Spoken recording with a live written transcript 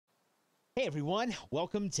Hey everyone,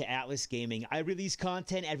 welcome to Atlas Gaming. I release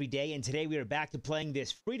content every day, and today we are back to playing this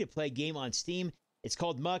free-to-play game on Steam. It's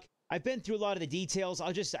called MUCK. I've been through a lot of the details.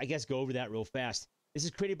 I'll just, I guess, go over that real fast. This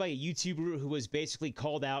is created by a YouTuber who was basically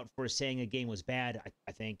called out for saying a game was bad,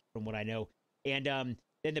 I think, from what I know. And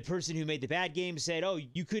then the person who made the bad game said, oh,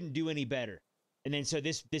 you couldn't do any better. And then so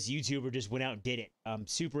this YouTuber just went out and did it.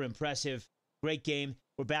 Super impressive. Great game.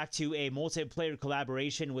 We're back to a multiplayer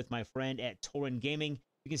collaboration with my friend at Torrent Gaming.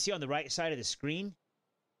 You can see on the right side of the screen,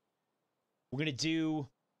 we're going to do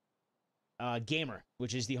Gamer,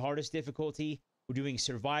 which is the hardest difficulty. We're doing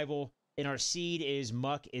Survival, and our seed is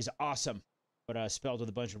Muck is awesome, but spelled with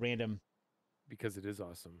a bunch of random. Because it is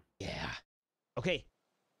awesome. Yeah. Okay.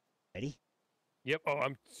 Ready? Yep. Oh,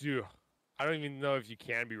 I don't even know if you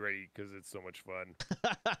can be ready because it's so much fun.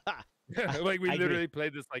 Like we literally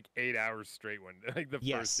played this like 8 hours straight like the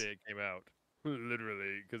first day it came out.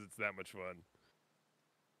 Literally, because it's that much fun.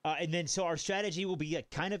 And then, so our strategy will be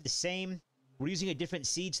kind of the same. We're using a different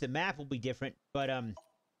seed, so the map will be different. But, find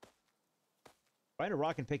a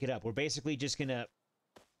rock and pick it up. We're basically just going to...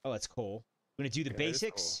 Oh, that's cool. We're going to do the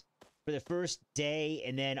basics for the first day,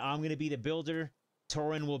 and then I'm going to be the builder.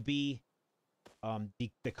 Torin will be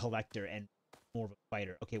the collector and more of a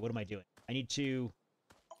fighter. Okay, what am I doing? I need to...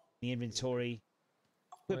 The inventory.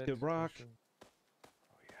 Equip the rock.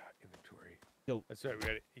 Oh, yeah, inventory. Go. That's right, we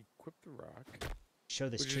got to equip the rock. Show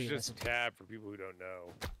this tree. Which is just tab for people who don't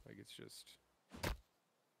know. Like, it's just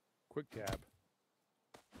quick tab.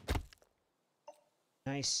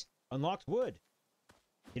 Nice. Unlocked wood.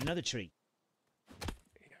 Get another tree.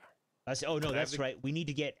 Yeah. Oh, no, that's right. We need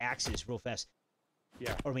to get axes real fast.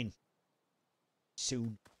 Yeah. Or, I mean,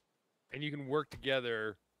 soon. And you can work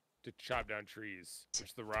together to chop down trees,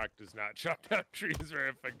 which the rock does not chop down trees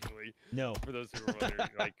very effectively. No. For those who are wondering,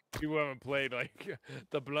 like, people who haven't played, like,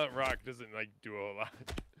 the blunt rock doesn't, like, do a whole lot.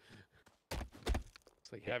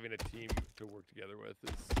 It's like having a team to work together with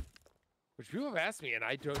is... Which people have asked me, and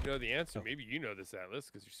I don't know the answer. Maybe you know this,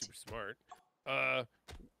 Atlas, because you're super smart.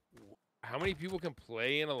 How many people can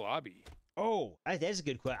play in a lobby? Oh, that's a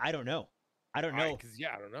good question. I don't know. I don't know. Because,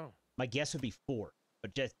 yeah, I don't know. My guess would be 4,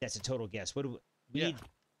 but just that's a total guess. What do we need?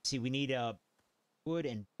 See, we need wood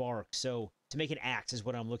and bark. So to make an axe is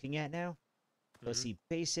what I'm looking at now. Let's see,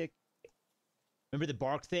 basic. Remember the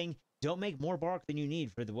bark thing? Don't make more bark than you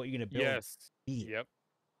need for what you're gonna build. Yes. Yep.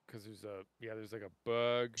 Because there's like a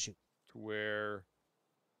bug to where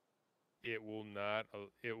it will not.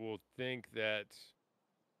 It will think that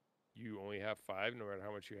you only have 5, no matter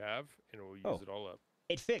how much you have, and it will use it all up.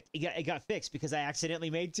 It got fixed because I accidentally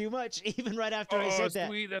made too much, even right after I said that. Oh,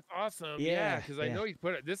 sweet, that's awesome. Yeah, because I know he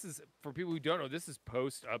put it. This is, for people who don't know, this is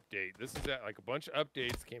post-update. This is like a bunch of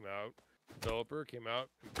updates came out. Developer came out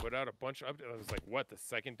and put out a bunch of updates. I was like, what, the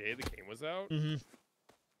second day the game was out?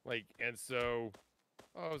 Like, and so,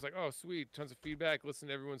 I was like, oh, sweet, tons of feedback. Listen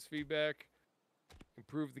to everyone's feedback.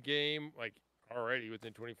 Improve the game, like, already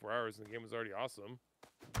within 24 hours, and the game was already awesome.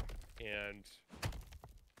 And...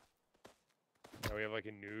 now we have like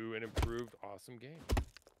a new and improved awesome game.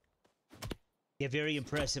 Yeah, very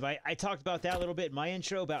impressive. I talked about that a little bit in my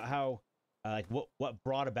intro about how like what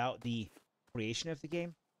brought about the creation of the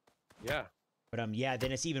game. Yeah. But yeah,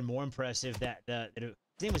 then it's even more impressive that his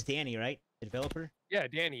name was Danny, right? The developer? Yeah,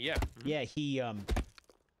 Danny, yeah. Yeah, he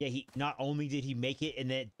not only did he make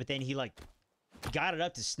it but then he like got it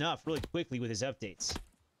up to snuff really quickly with his updates.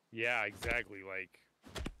 Yeah, exactly. Like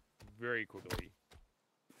very quickly.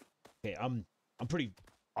 Okay, I'm pretty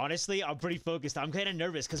focused. I'm kind of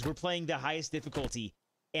nervous because we're playing the highest difficulty,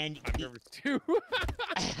 and I'm nervous too.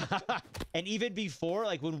 And even before,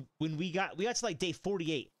 like when we got to like day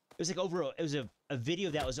 48, it was like it was a video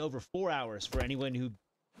that was over 4 hours for anyone who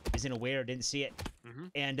isn't aware or didn't see it.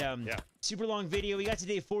 And super long video. We got to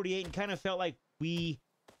day 48 and kind of felt like we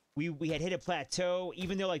had hit a plateau,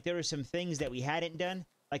 even though like there were some things that we hadn't done,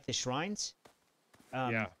 like the shrines.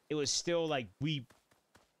 It was still like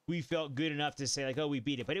we felt good enough to say like, oh, we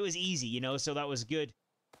beat it, but it was easy, you know, so that was good.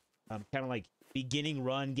 Kind of like beginning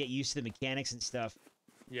run, get used to the mechanics and stuff.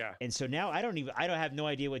 Yeah. And so now I don't have no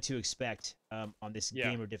idea what to expect on this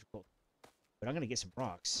game or difficult. But I'm gonna get some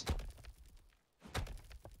rocks.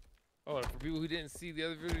 Oh, and for people who didn't see the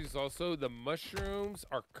other videos, also the mushrooms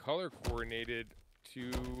are color coordinated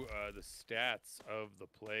to the stats of the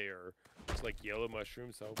player. It's like yellow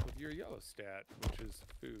mushrooms help with your yellow stat, which is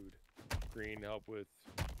food. Green help with,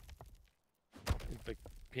 like,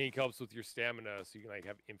 pink helps with your stamina, so you can like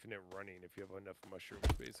have infinite running if you have enough mushrooms,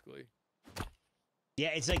 basically. Yeah,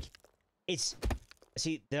 it's like,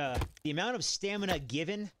 see, the amount of stamina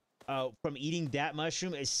given from eating that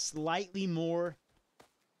mushroom is slightly more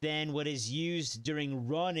than what is used during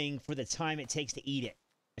running for the time it takes to eat it,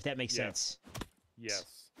 if that makes sense.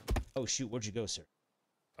 Yes. Oh, shoot. Where'd you go, sir?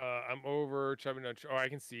 I'm over chopping down. Oh, I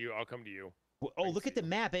can see you. I'll come to you. Oh, look at the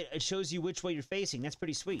map. It shows you which way you're facing. That's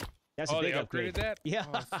pretty sweet. That's a big they upgrade. upgraded that? Yeah.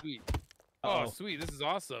 Oh, sweet. Oh, sweet. This is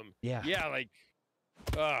awesome. Yeah. Yeah, like,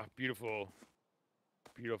 beautiful.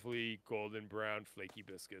 Beautifully golden brown flaky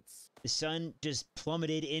biscuits. The sun just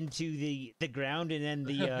plummeted into the ground, and then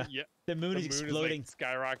the the moon is exploding. Is,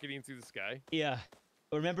 like, skyrocketing through the sky. Yeah.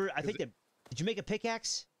 Remember, I think did you make a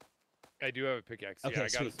pickaxe? I do have a pickaxe. Okay, yeah, I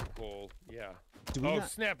got sweet. some coal. Yeah.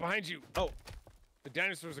 Snap! Behind you. Oh. The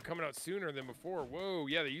dinosaurs are coming out sooner than before. Whoa,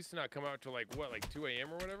 yeah, they used to not come out till like 2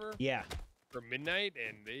 a.m. or whatever? Yeah. Or midnight,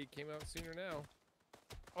 and they came out sooner now.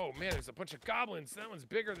 Oh man, there's a bunch of goblins. That one's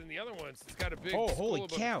bigger than the other ones. It's got a big skull holy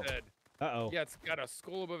above cow. its head. Uh-oh. Yeah, it's got a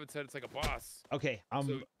skull above its head. It's like a boss. Okay,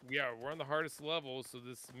 So yeah, we're on the hardest level, so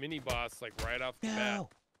this mini boss, like right off the bat.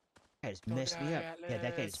 That just messed me up. Yeah,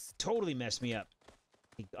 that guy just totally messed me up.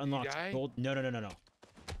 He unlocked gold. No.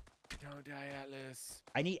 Don't die, Atlas.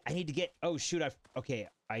 I need to get. Oh shoot!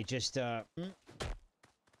 I just. Oh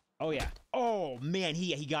yeah. Oh man,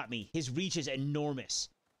 he got me. His reach is enormous.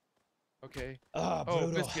 Okay.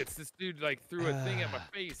 Oh, biscuits! This dude like threw a thing at my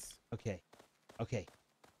face. Okay.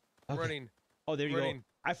 Running. Oh, there you go.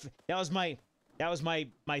 That was my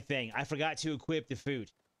thing. I forgot to equip the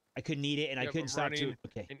food. I couldn't eat it, and I couldn't stop to.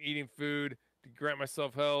 Okay. And eating food to grant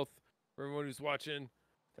myself health. For everyone who's watching,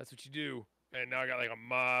 that's what you do. And now I got like a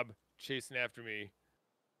mob chasing after me.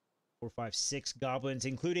 4, 5, 6 goblins,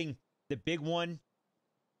 including the big one.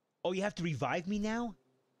 Oh, you have to revive me now?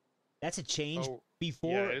 That's a change.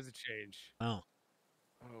 Before. Yeah, it is a change. Oh.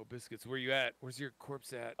 Oh, biscuits, where you at? Where's your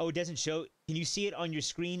corpse at? Oh, it doesn't show. Can you see it on your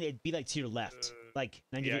screen? It'd be like to your left. Like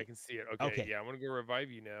 90 Yeah, I can see it. Okay. Yeah, I'm gonna go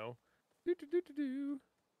revive you now.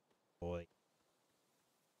 Boy.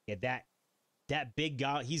 Yeah, that big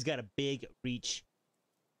guy, he's got a big reach.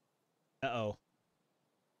 Uh-oh. Are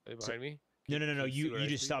they behind me? No. You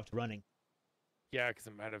just stopped running. Yeah, because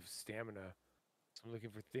I'm out of stamina. So I'm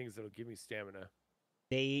looking for things that'll give me stamina.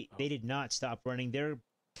 They did not stop running. They're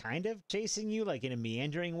kind of chasing you, like in a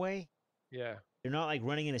meandering way. Yeah. They're not like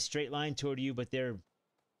running in a straight line toward you, but they're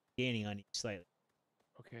gaining on you slightly.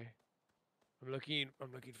 Okay. I'm looking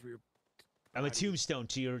for your body. I'm a tombstone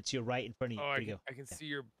to your right in front of you. Oh, there you go. I can see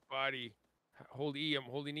your body. Hold E. I'm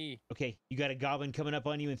holding E. Okay, you got a goblin coming up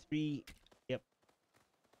on you in 3. Yep.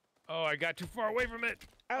 Oh, I got too far away from it.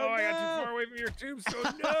 Oh, I got too far away from your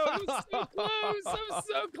tombstone. No, I'm so close. I'm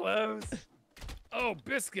so close. Oh,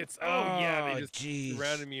 biscuits. Oh yeah, they just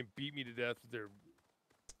surrounded me and beat me to death with their.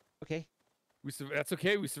 Okay. That's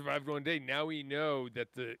okay. We survived one day. Now we know that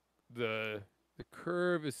the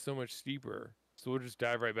curve is so much steeper. So we'll just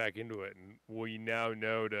dive right back into it, and we now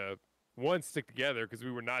know to stick together because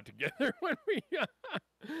we were not together when we.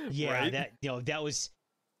 Yeah, right? that was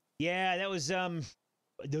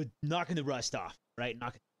knocking the rust off, right?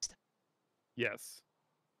 Knocking the rust off. Yes.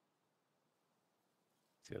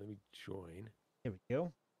 So let me join. There we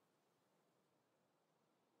go.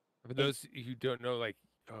 For those who don't know, like,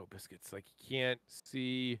 biscuits, like you can't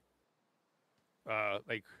see,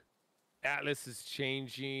 like, Atlas is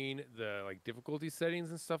changing the like difficulty settings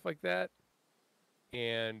and stuff like that,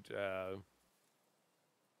 and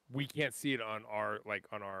we can't see it on our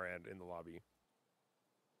end in the lobby.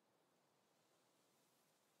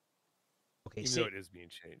 Okay, even though it is being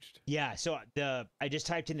changed. Yeah, so I just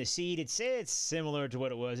typed in the seed. It's similar to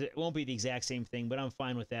what it was. It won't be the exact same thing, but I'm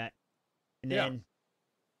fine with that. And then,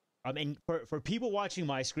 and for people watching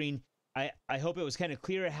my screen, I hope it was kind of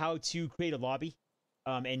clear how to create a lobby,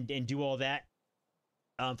 and do all that.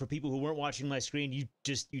 For people who weren't watching my screen, you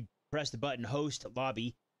press the button host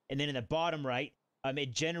lobby, and then in the bottom right,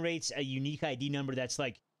 it generates a unique ID number that's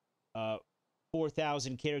like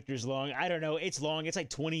 4,000 characters long. I don't know. It's long. It's like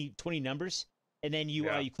 20 numbers. And then you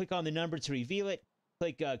click on the number to reveal it.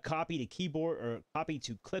 Click copy to keyboard or copy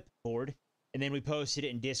to clipboard. And then we posted it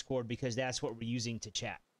in Discord because that's what we're using to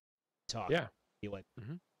chat. Talk. Yeah. Anyway.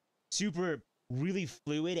 Super, really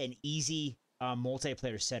fluid and easy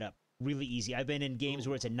multiplayer setup. Really easy. I've been in games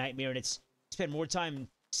where it's a nightmare and it's spend more time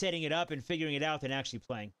setting it up and figuring it out than actually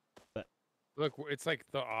playing. But look, it's like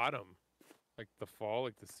the autumn. Like the fall,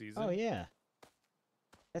 like the season. Oh, yeah.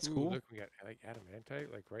 That's cool. Look, we got like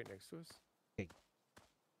adamantite like right next to us. Okay.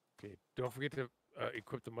 Okay. Don't forget to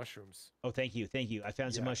equip the mushrooms. Oh, thank you. Thank you. I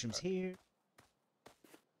found some mushrooms here.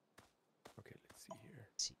 Okay, let's see here.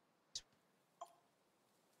 Let's see.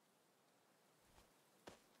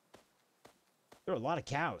 There are a lot of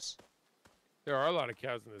cows. There are a lot of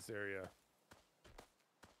cows in this area.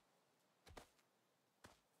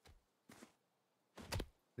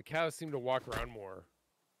 The cows seem to walk around more.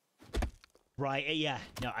 Right? Yeah.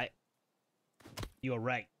 No, you're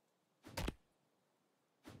right.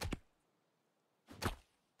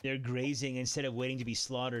 They're grazing instead of waiting to be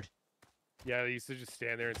slaughtered. Yeah, they used to just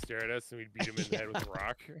stand there and stare at us, and we'd beat them in the head with a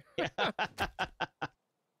rock. Yeah.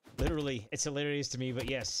 Literally, it's hilarious to me, but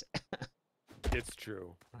yes. It's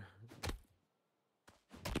true.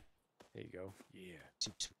 There you go. Yeah.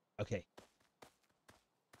 Okay.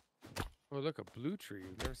 Oh, look, a blue tree.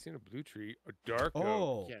 We've never seen a blue tree. A dark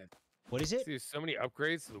Oh. oak. Yeah. What is it? See, there's so many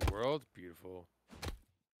upgrades to the world. Beautiful.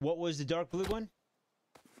 What was the dark blue one?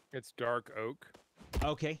 It's dark oak.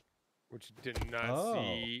 Okay. Which did not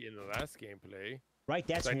see in the last gameplay. Right,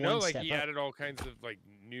 that's so I one know, like, step he up. added all kinds of, like,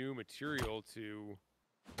 new material to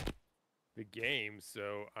the game,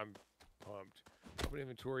 so I'm pumped. Open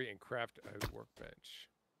inventory and craft a workbench.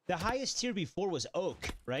 The highest tier before was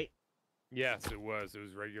oak, right? Yes, it was. It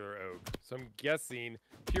was regular oak. So I'm guessing,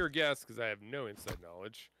 pure guess, because I have no inside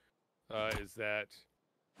knowledge, is that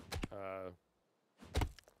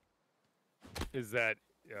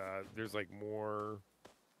there's like more.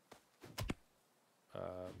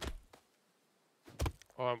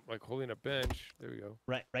 Oh, I'm like holding a bench. There we go.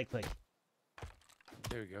 Right click.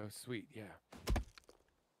 There we go. Sweet. Yeah.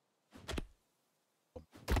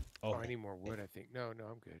 Oh, I need more wood, I think. No,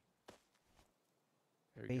 I'm good.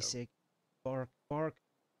 There we basic, bark,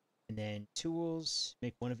 and then tools.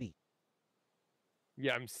 Make one of each.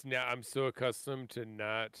 Yeah, I'm so accustomed to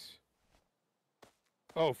not.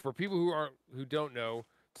 Oh, for people who don't know,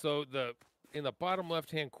 so in the bottom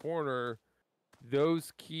left-hand corner,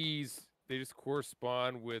 those keys, they just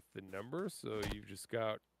correspond with the numbers. So you've just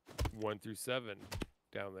got 1 through 7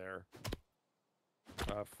 down there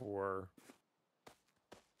for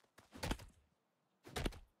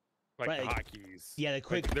like right, the hotkeys. Yeah, the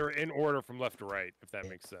quick. Like they're in order from left to right, if that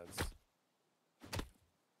makes sense.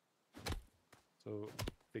 So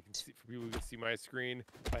they can see, for people who can see my screen,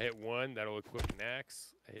 if I hit 1, that'll equip an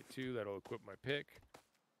axe. I hit 2, that'll equip my pick.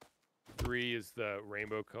 3 is the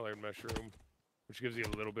rainbow colored mushroom, which gives you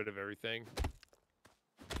a little bit of everything.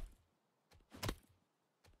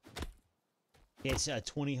 It's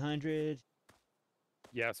 2000.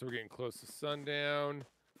 Yeah, so we're getting close to sundown.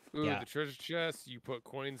 Ooh, Yeah. the treasure chests, you put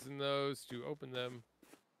coins in those to open them.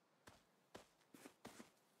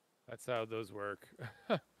 That's how those work.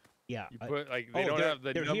 Yeah. You put, like, they don't have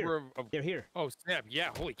the number of... They're here. Oh, snap. Yeah,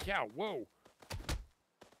 holy cow. Whoa.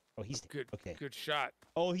 Oh, he's good. Okay. Good shot.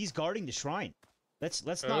 Oh, he's guarding the shrine. Let's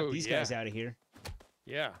knock these guys out of here.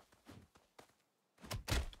 Yeah.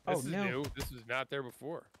 This is new. This was not there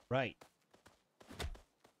before. Right.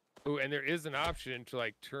 Oh, and there is an option to,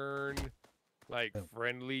 like, turn, like,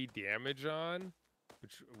 friendly damage on,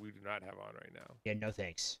 which we do not have on right now. Yeah, no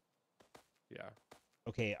thanks. Yeah.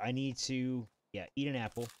 Okay, I need to, eat an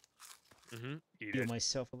apple. Mm-hmm. Heal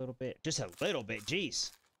myself a little bit. Just a little bit.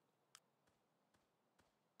 Jeez.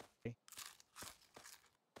 Okay.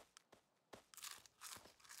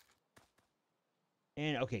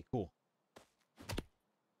 And, okay, cool.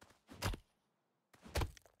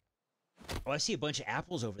 Oh, I see a bunch of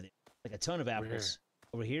apples over there. Like a ton of apples.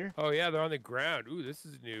 Over here? Oh, yeah, they're on the ground. Ooh, this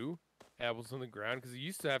is new. Apples on the ground, because you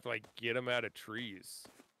used to have to, like, get them out of trees.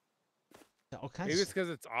 All kinds Maybe it's because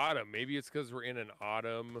it's autumn. Maybe it's because we're in an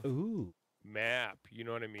autumn map. You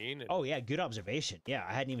know what I mean? And oh, yeah, good observation. Yeah,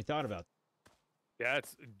 I hadn't even thought about that. yeah,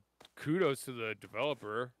 it's kudos to the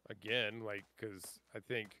developer, again, like, because I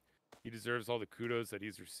think he deserves all the kudos that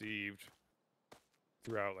he's received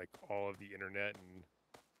throughout, like, all of the internet and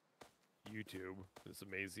YouTube. This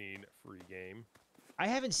amazing free game. I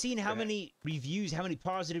haven't seen how many reviews, how many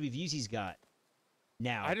positive reviews he's got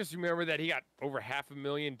now. I just remember that he got over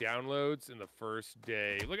 500,000 downloads in the first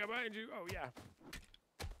day. Look out behind you. Oh, yeah.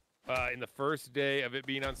 In the first day of it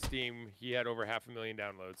being on Steam, he had over 500,000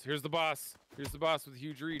 downloads. Here's the boss. Here's the boss with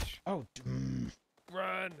huge reach. Oh,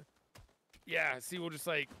 run. Yeah, see, we'll just,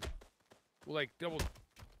 like, double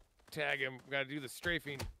tag him. We gotta do the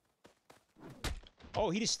strafing. Oh,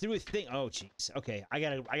 he just threw a thing. Oh, jeez. Okay, I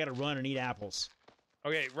gotta run and eat apples.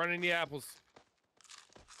 Okay, run in the apples.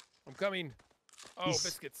 I'm coming. Oh,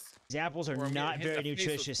 biscuits. These apples are not very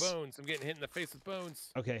nutritious. Bones. I'm getting hit in the face with bones.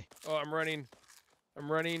 Okay. Oh, I'm running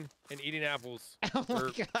and eating apples. Oh my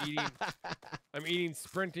God. I'm eating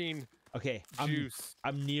sprinting. Okay. Juice.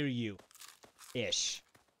 I'm near you. Ish.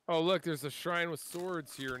 Oh, look, there's a shrine with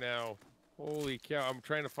swords here now. Holy cow! I'm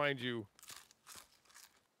trying to find you.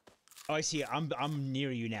 Oh, I see. I'm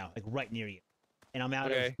near you now, like right near you, and I'm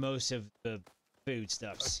out of most of the food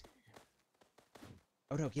stuffs.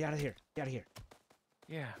 Oh no! Get out of here! Get out of here!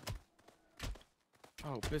 Yeah.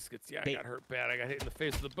 Oh, biscuits. Yeah, I got hurt bad. I got hit in the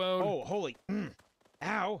face with a bone. Oh, holy!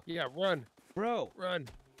 Ow. Yeah, run. Bro. Run.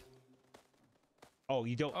 Oh,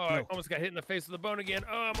 you don't. Oh, No. I almost got hit in the face with a bone again.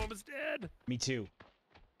 Oh, I'm almost dead. Me too.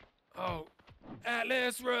 Oh,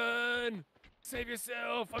 Atlas, run. Save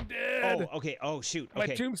yourself. I'm dead. Oh, okay. Oh, shoot. My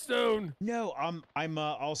Okay. tombstone. No, I'm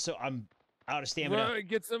also I'm out of stamina. Run,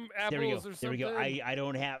 get some There we go. apples or There we something. go. I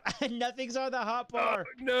don't have nothing's on the hot bar.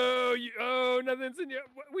 Oh, no, nothing's in your.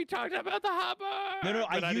 We talked about the hot bar. No,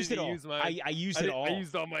 But I used it didn't all. use mine. I used it all. I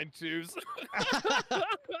used all mine too. So.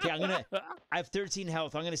 Okay, I have 13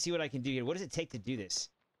 health. I'm gonna see what I can do here. What does it take to do this?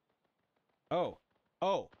 Oh,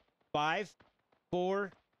 5,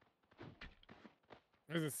 4.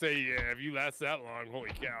 I was gonna say, yeah, if you last that long, holy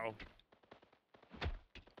cow.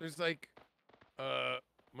 There's like,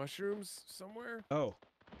 mushrooms somewhere. Oh.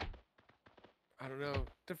 I don't know.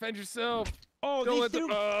 Defend yourself. Oh, Don't they let threw.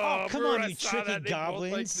 them, Oh, come bro, on, I you saw tricky that. They both, like,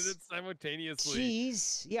 goblins. did it simultaneously.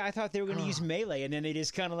 Jeez. Yeah, I thought they were gonna use melee, and then they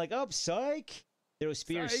just kind of like, oh, psych. There was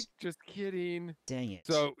spears. Psych, just kidding. Dang it.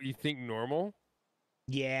 So you think normal?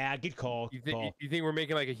 Yeah, good call. You Good think call. you think we're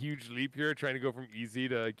making like a huge leap here, trying to go from easy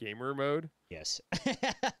to gamer mode? Yes. No,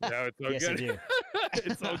 it's all Yes, I good. do.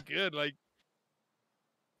 It's all good. Like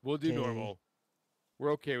we'll do Okay. normal.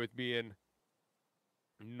 We're okay with being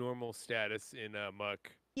normal status in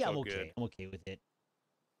MUCK. Yeah, It's I'm all okay. good. I'm okay with it.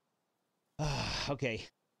 Okay.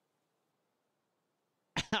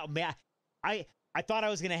 Oh man, I thought I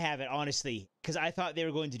was gonna have it honestly, because I thought they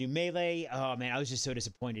were going to do melee. Oh man, I was just so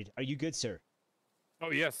disappointed. Are you good, sir?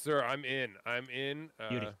 Oh yes, sir. I'm in. I'm in.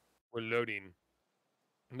 Beauty. We're loading.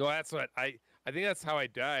 No, that's what I think that's how I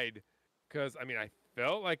died, because I mean I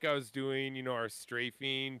felt like I was doing our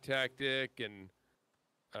strafing tactic and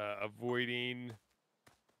avoiding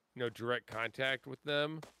direct contact with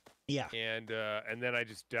them. Yeah. And then I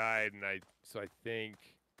just died, and I think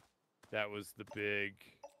that was the big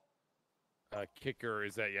kicker,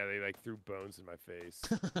 is that they like threw bones in my face,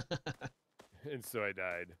 and so I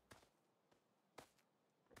died.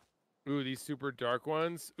 Ooh, these super dark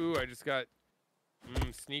ones. Ooh, I just got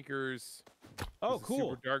sneakers. Oh, It's a cool.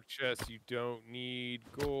 super dark chest. You don't need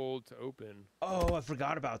gold to open. Oh, I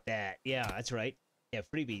forgot about that. Yeah, that's right. Yeah,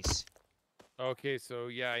 freebies. Okay, so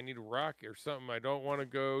yeah, I need a rock or something. I don't want to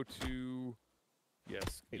go to.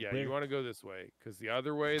 Yes, Wait, yeah, where? you want to go this way, because the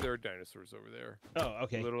other way there are dinosaurs over there. Oh,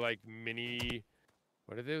 okay. Little like mini.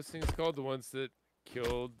 What are those things called? The ones that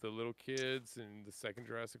killed the little kids in the second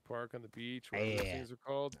Jurassic Park on the beach. What those Yeah. things are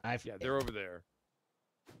called? I've Yeah, they're over there.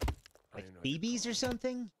 I don't like even know what they're BBs or called.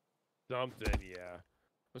 something. Something, yeah.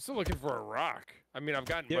 I'm still looking for a rock. I mean, I've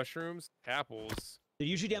gotten There- mushrooms, apples. They're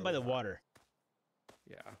usually down by the water.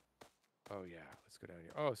 Yeah. Oh yeah. Let's go down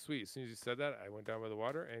here. Oh sweet. As soon as you said that, I went down by the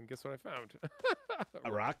water, and guess what I found?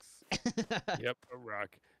 A rock? Rocks. Yep, a rock.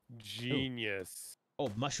 Genius. Oh,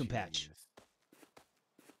 mushroom patch. Genius.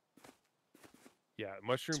 Yeah,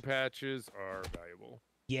 mushroom patches are valuable.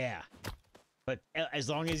 Yeah. But as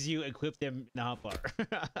long as you equip them in the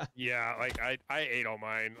hotbar. Yeah, like I ate all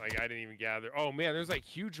mine. Like I didn't even gather. Oh man, there's like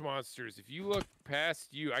huge monsters. If you look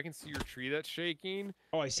past you, I can see your tree that's shaking.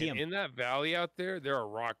 Oh, I see And them. in that valley out there, there are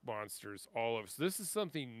rock monsters all over. So this is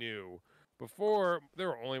something new. Before, there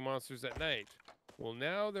were only monsters at night. Well,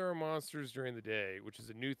 now there are monsters during the day, which is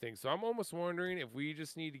a new thing. So I'm almost wondering if we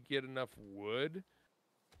just need to get enough wood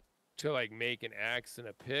to like make an axe and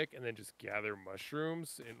a pick, and then just gather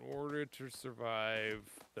mushrooms in order to survive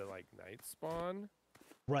the like night spawn.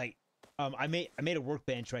 Right. I made a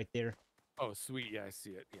workbench right there. Oh, sweet. Yeah, I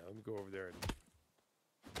see it. Yeah, let me go over there.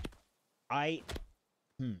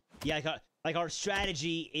 Yeah, like our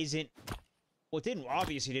strategy isn't. Well, it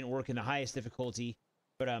obviously didn't work in the highest difficulty,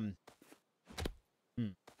 but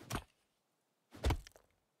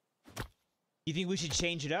You think we should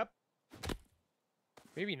change it up?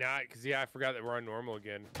 Maybe not, because yeah, I forgot that we're on normal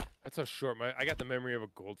again. That's how short I got the memory of a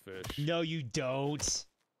goldfish. No, you don't.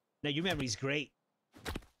 No, your memory's great.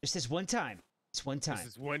 Just this one time. This one time. This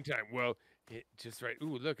is one time. Well, it just right.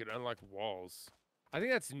 Ooh, look, it unlocked walls. I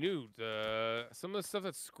think that's new. Some of the stuff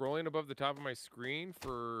that's scrolling above the top of my screen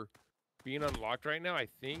for being unlocked right now, I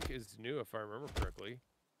think is new, if I remember correctly.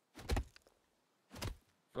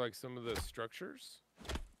 For like some of the structures.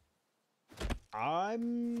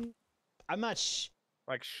 I'm not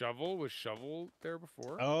Like shovel, was shovel there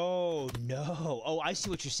before? Oh, no. Oh, I see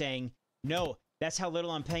what you're saying. No, that's how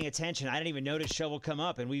little I'm paying attention. I didn't even notice shovel come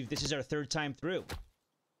up, and this is our third time through.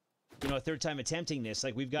 You know, a third time attempting this.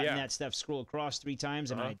 Like, we've gotten that stuff scroll across 3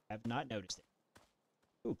 times, and I have not noticed it.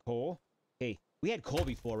 Ooh, coal. Hey, we had coal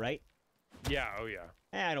before, right? Yeah, oh yeah.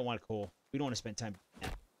 I don't want coal. We don't want to spend time.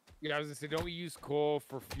 Yeah, I was gonna say, don't we use coal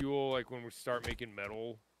for fuel, like when we start making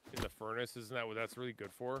metal in the furnace? Isn't that what that's really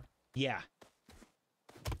good for? Yeah.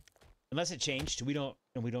 Unless it changed, we don't.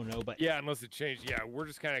 and we don't know. But yeah, unless it changed. Yeah, we're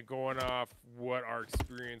just kind of going off what our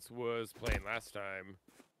experience was playing last time.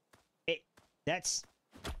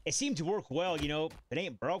 It seemed to work well, you know. If it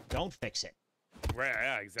ain't broke, don't fix it. Right,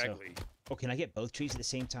 yeah, exactly. So, oh, can I get both trees at the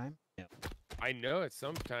same time? No. I know it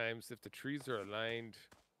sometimes if the trees are aligned,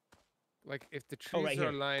 like if the trees right are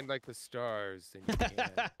here. aligned like the stars, then you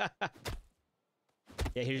can.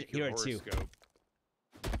 Yeah, here are two.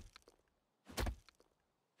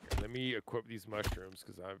 Let me equip these mushrooms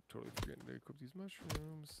because I'm totally forgetting to equip these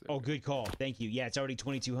mushrooms. Oh, good call. Thank you. Yeah, it's already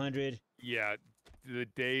 2200. Yeah, the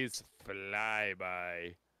days fly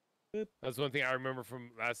by. Boop. That's one thing I remember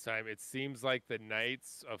from last time. It seems like the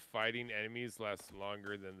nights of fighting enemies last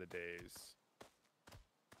longer than the days.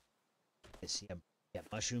 Yes, yeah,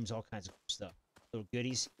 mushrooms, all kinds of cool stuff. Little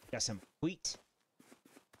goodies. Got some wheat.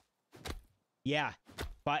 Yeah,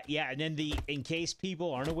 but yeah, and then in case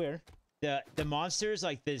people aren't aware, the monsters,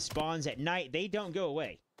 like the spawns at night, they don't go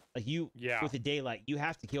away. Like with the daylight, you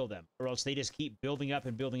have to kill them, or else they just keep building up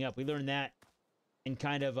and building up. We learned that and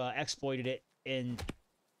kind of exploited it in,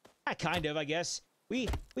 kind of, I guess. We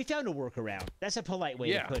found a workaround. That's a polite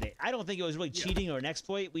way to put it. I don't think it was really cheating or an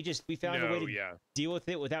exploit. We found a way to deal with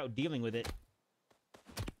it without dealing with it.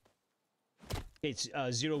 It's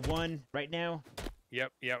 0-1 right now.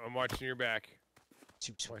 Yep, I'm watching your back.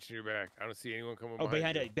 Watching your back. I don't see anyone coming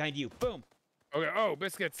behind you. Boom. Okay, oh,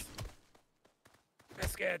 biscuits.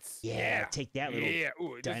 Biscuits. Yeah, take that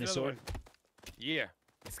little dinosaur. Yeah,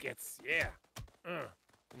 biscuits. Yeah.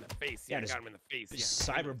 In the face. Yeah, I got him in the face.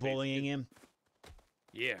 Cyberbullying him.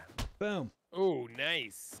 Yeah. Boom. Oh,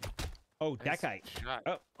 nice. Oh, that guy.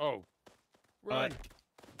 Shot. Oh. Run.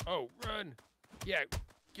 Run. Yeah,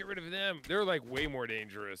 get rid of them. They're like way more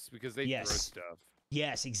dangerous because they throw stuff.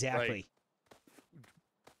 Yes, exactly. Like,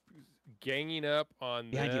 ganging up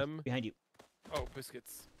on them. Behind you. Oh,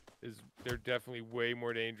 biscuits. They're definitely way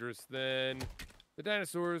more dangerous than the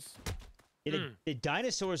dinosaurs. Yeah, the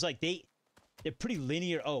dinosaurs, like they're pretty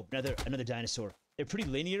linear. Oh, another dinosaur. They're pretty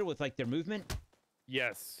linear with like their movement.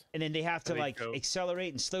 Yes. And then they have to like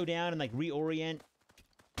accelerate and slow down and like reorient.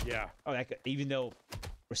 Yeah. Oh, even though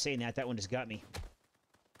we're saying that one just got me.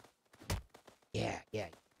 Yeah.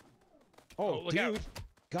 Oh, look dude. Out.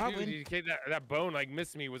 Goblin. Dude, that bone like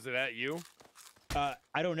missed me. Was it at you? I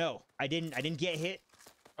don't know. I didn't get hit.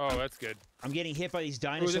 Oh, that's good. I'm getting hit by these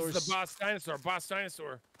dinosaurs. Oh, this is the boss dinosaur. Boss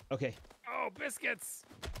dinosaur. Okay. Oh, biscuits.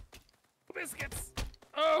 Biscuits.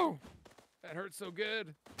 Oh, that hurt so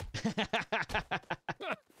good.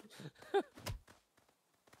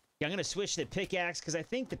 Yeah, I'm gonna switch the pickaxe because I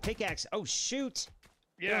think the pickaxe. Oh shoot!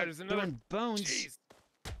 Yeah, there's another bones. Jeez.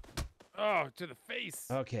 Oh, to the face.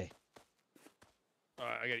 Okay.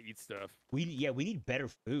 I gotta eat stuff. We need better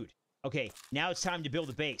food. Okay, now it's time to build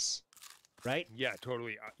a base, right? Yeah,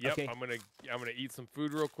 totally. Yep. Okay. I'm gonna eat some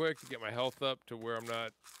food real quick to get my health up to where I'm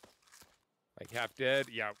not like half dead.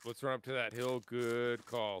 Yeah, let's run up to that hill. Good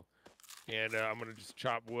call. And I'm gonna just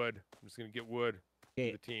chop wood. I'm just gonna get wood for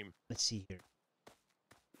the team. Let's see here.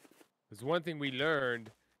 Because one thing we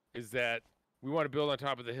learned is that we want to build on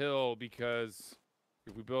top of the hill because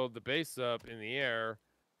if we build the base up in the air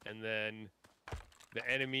and then the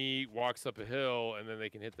enemy walks up a hill and then they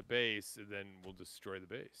can hit the base and then we'll destroy the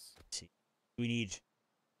base. Let's see. We need,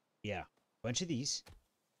 a bunch of these.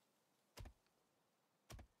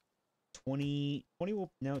 20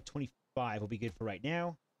 no, 25 will be good for right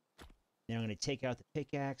now. Then I'm going to take out the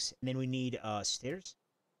pickaxe. And then we need stairs,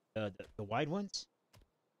 the wide ones.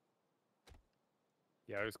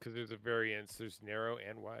 Yeah, it's because there's a variance. There's narrow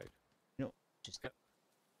and wide. No, just...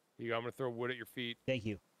 I'm going to throw wood at your feet. Thank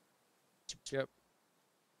you. Yep.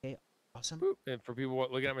 Okay, awesome. Boop. And for people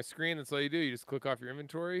looking at my screen, that's all you do. You just click off your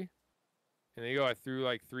inventory. And there you go. I threw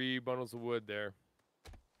like 3 bundles of wood there.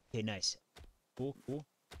 Okay, nice. Cool.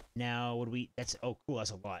 Now, what do we... That's... Oh, cool.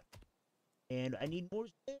 That's a lot. And I need more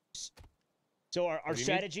stairs. So our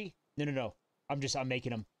strategy... No. I'm making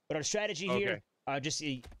them. But our strategy here... Just...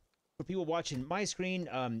 For people watching my screen,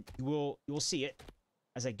 you will see it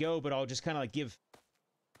as I go, but I'll just kind of like give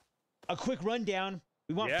a quick rundown.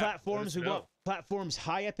 We want platforms. We want platforms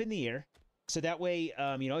high up in the air, so that way,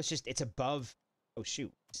 it's above. Oh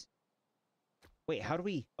shoot! Wait, how do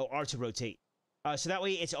we? Oh, R to rotate. So that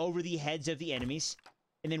way it's over the heads of the enemies,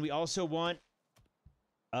 and then we also want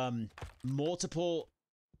multiple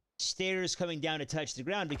stairs coming down to touch the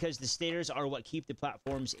ground because the stairs are what keep the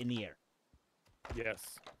platforms in the air.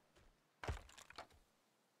 Yes.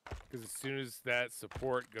 Because as soon as that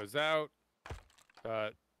support goes out,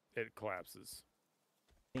 it collapses.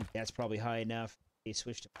 I think that's probably high enough. They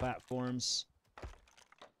switch to platforms.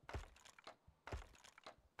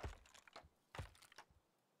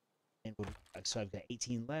 And we'll So I've got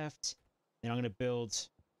 18 left. Then I'm gonna build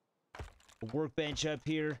a workbench up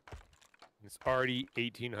here. It's already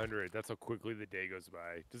 1800. That's how quickly the day goes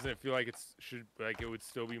by. Doesn't it feel like it would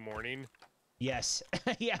still be morning? Yes.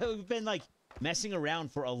 Yeah, we've been like messing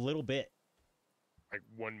around for a little bit. Like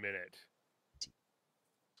 1 minute.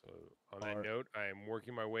 So on that note, I am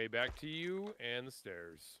working my way back to you and the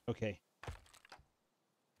stairs. Okay. So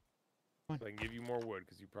I can give you more wood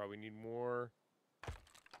because you probably need more. Do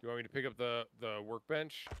you want me to pick up the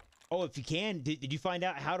workbench? Oh, if you can, did you find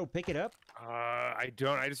out how to pick it up? I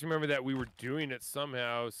don't. I just remember that we were doing it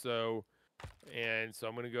somehow. So I'm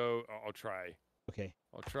gonna go. I'll try. Okay.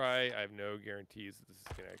 I'll try. I have no guarantees that this is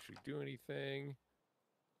gonna actually do anything.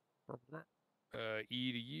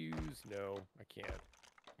 E to use? No, I can't.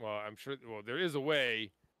 Well, I'm sure. Well, there is a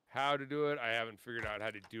way how to do it. I haven't figured out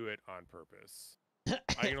how to do it on purpose.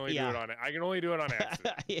 I can only do it on. I can only do it on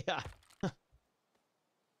accident. Yeah.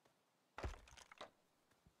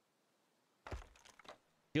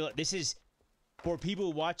 This is for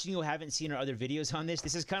people watching who haven't seen our other videos on this.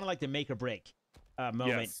 This is kind of like the make or break moment.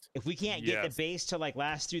 Yes. If we can't get the base to like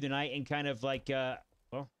last through the night and kind of like, well,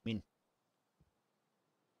 I mean,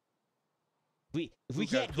 if we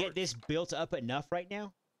can't get this built up enough right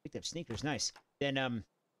now, picked up sneakers, nice. Then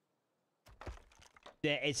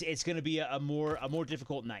it's going to be a more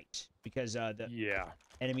difficult night because the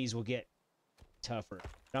enemies will get tougher.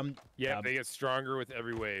 They get stronger with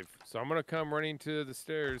every wave. So I'm gonna come running to the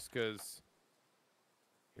stairs because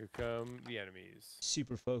here come the enemies.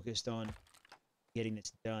 Super focused on getting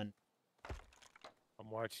this done. I'm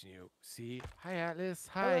watching you. See? Hi, Atlas.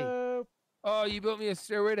 Hi. Hello. Oh, you built me a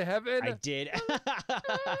stairway to heaven? I did.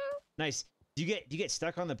 Nice. Do you get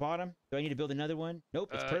stuck on the bottom? Do I need to build another one? Nope,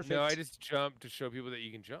 it's perfect. No, I just jumped to show people that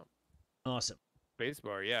you can jump. Awesome.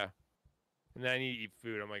 Spacebar, yeah. And then I need to eat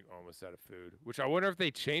food. I'm like almost out of food. Which I wonder if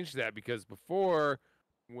they changed that because before,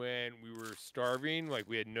 when we were starving, like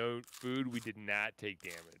we had no food, we did not take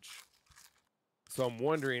damage. So I'm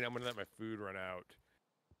wondering, I'm gonna let my food run out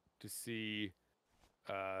to see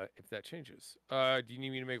if that changes. Do you need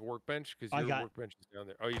me to make a workbench? Because your workbench is down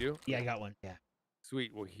there. Oh, you do? Yeah, I got one. Yeah.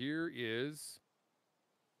 Sweet. Well, here is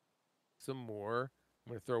some more.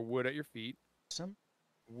 I'm gonna throw wood at your feet. Some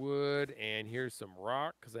wood, and here's some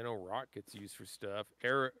rock because I know rock gets used for stuff.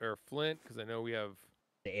 Or flint because I know we have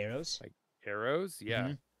the arrows. Like arrows,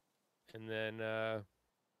 yeah. And then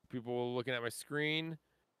people looking at my screen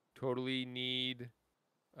totally need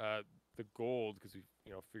the gold because we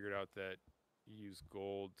figured out that you use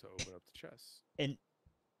gold to open up the chests. And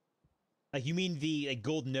like you mean the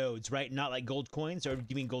gold nodes, right? Not like gold coins, or do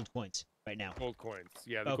you mean gold coins right now? Gold coins,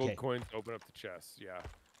 yeah. The gold coins open up the chests, yeah.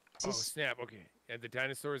 Oh snap! Okay, and the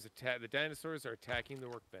dinosaurs are attacking the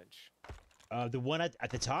workbench. The one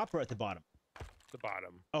at the top or at the bottom? The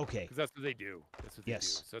bottom. Okay. Because that's what they do. That's what they do.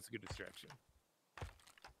 So that's a good distraction.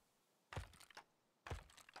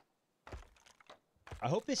 I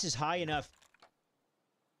hope this is high enough.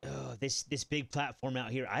 Oh, this big platform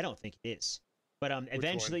out here. I don't think it is. But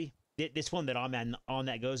eventually, this one that I'm on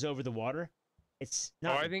that goes over the water. It's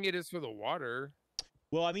not. Oh, I think it is for the water.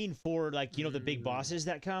 Well, I mean, for like the big bosses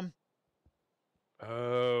that come.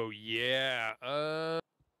 Oh yeah.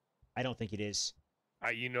 I don't think it is.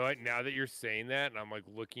 You know what? Now that you're saying that, and I'm like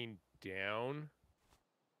looking down,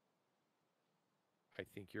 I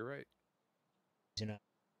think you're right. There's a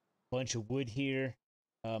bunch of wood here.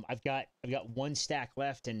 I've got one stack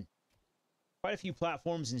left and quite a few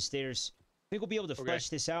platforms and stairs. I think we'll be able to flesh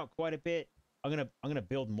this out quite a bit. I'm gonna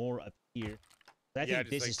build more up here. But I think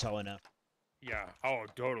this is tall enough. Yeah. Oh,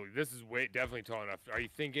 totally. This is definitely tall enough. Are you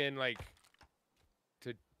thinking like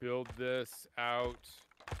to build this out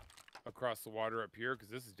across the water up here? Because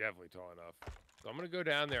this is definitely tall enough. So I'm gonna go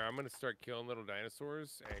down there. I'm gonna start killing little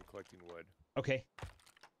dinosaurs and collecting wood. Okay.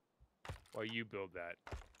 While you build that.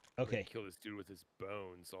 Okay. Kill this dude with his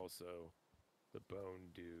bones also. The bone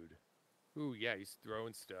dude. Ooh, yeah, he's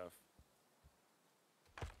throwing stuff.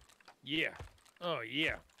 Yeah. Oh,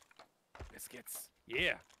 yeah. Biscuits.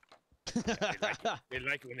 Yeah. They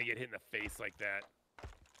like it when they get hit in the face like that.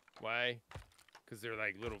 Why? Because they're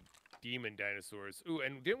like little demon dinosaurs. Ooh,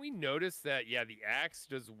 and didn't we notice that, yeah, the axe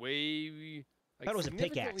does way... I thought it was a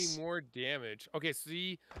pickaxe. More damage. Okay,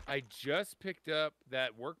 see, I just picked up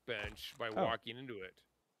that workbench by walking into it.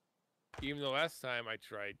 Even the last time I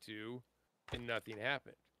tried to, and nothing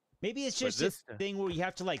happened. Maybe it's just this thing where you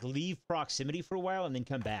have to like leave proximity for a while and then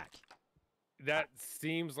come back. That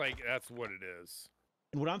seems like that's what it is.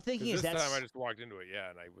 And what I'm thinking is this time I just walked into it, yeah,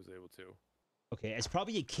 and I was able to. Okay, it's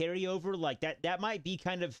probably a carryover like that. That might be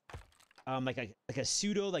kind of like a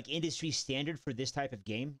pseudo industry standard for this type of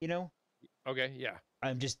game, you know? Okay, yeah.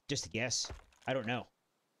 Just a guess. I don't know.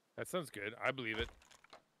 That sounds good. I believe it.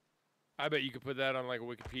 I bet you could put that on like a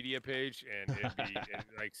Wikipedia page and it'd be and,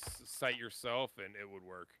 like cite yourself and it would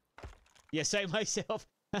work. Yeah, cite myself.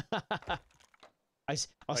 I'll like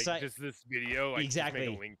cite just this video. Like exactly.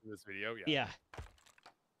 Just make a link to this video. Yeah. Yeah.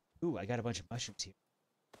 Ooh, I got a bunch of mushrooms here.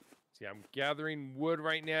 See, I'm gathering wood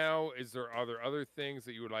right now. Are there other things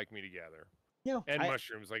that you would like me to gather? No. And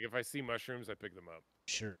mushrooms. Like if I see mushrooms, I pick them up.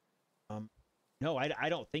 Sure. No, I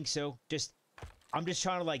don't think so. I'm just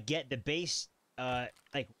trying to like get the base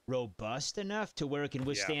like robust enough to where it can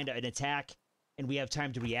withstand an attack and we have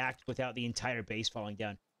time to react without the entire base falling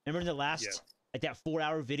down. Remember in the last like that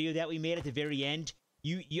 4-hour video that we made at the very end?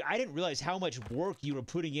 I didn't realize how much work you were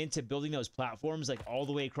putting into building those platforms like all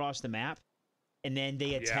the way across the map. And then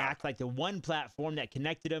they attacked like the one platform that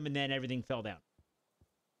connected them and then everything fell down.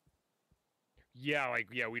 Yeah,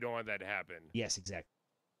 we don't want that to happen. Yes, exactly.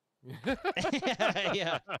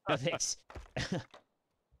 Yeah, no thanks.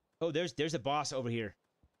 Oh, there's a boss over here.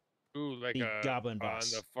 Ooh, like the a goblin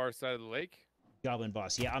boss on the far side of the lake. Goblin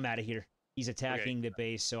boss. Yeah, I'm out of here. He's attacking the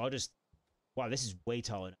base, so I'll just. Wow, this is way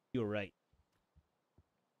taller. You were right.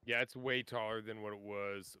 Yeah, it's way taller than what it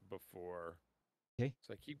was before. Okay.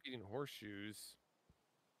 So I keep getting horseshoes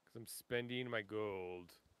because I'm spending my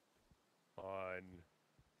gold on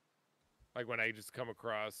like when I just come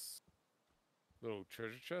across little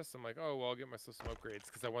treasure chests. I'm like, oh well, I'll get myself some upgrades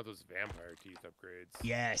because I want those vampire teeth upgrades.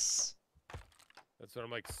 Yes. That's what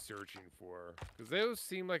I'm like searching for because those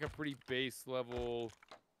seem like a pretty base level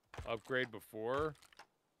upgrade before.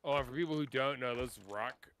 Oh, and for people who don't know, those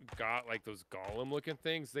like those golem looking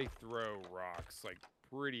things, they throw rocks, like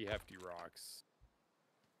pretty hefty rocks.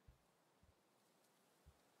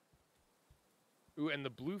 Ooh, and the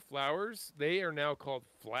blue flowers, they are now called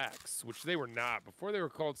flax, which they were not. Before they were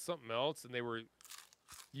called something else, and they were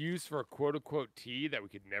used for a quote-unquote tea that we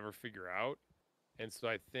could never figure out. And so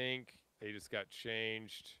I think they just got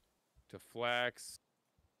changed to flax.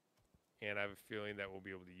 And I have a feeling that we'll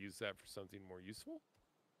be able to use that for something more useful.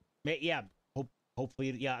 Yeah,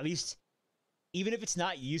 hopefully, yeah, at least, even if it's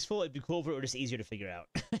not useful, it'd be cool if it were just easier to figure out,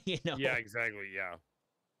 you know? Yeah, exactly, yeah.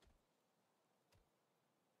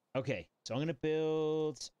 Okay, so I'm going to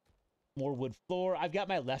build more wood floor. I've got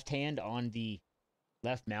my left hand on the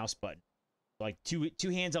left mouse button. Like two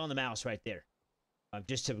hands on the mouse right there.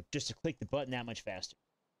 Just to click the button that much faster.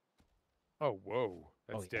 Oh, whoa.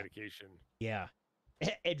 That's dedication. Yeah.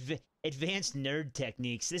 Advanced nerd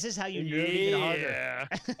techniques. This is how you nerd even harder.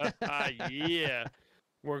 Yeah.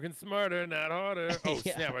 Working smarter, not harder. Oh,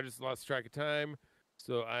 Yeah. snap. I just lost track of time.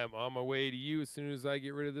 So I am on my way to you as soon as I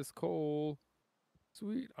get rid of this coal.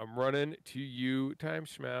 Sweet. I'm running to you. Time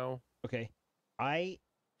schmow. Okay.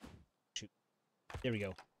 Shoot. There we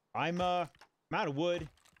go. I'm out of wood,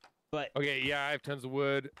 but... Okay, yeah, I have tons of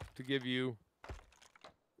wood to give you.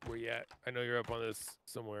 Where you at? I know you're up on this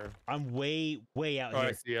somewhere. I'm way out here.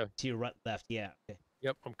 I see ya. To your right, left. Yeah. Okay.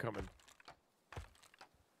 Yep, I'm coming.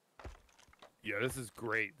 Yeah, this is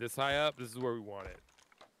great. This high up, this is where we want it.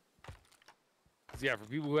 So yeah, for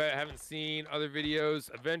people who haven't seen other videos,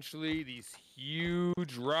 eventually these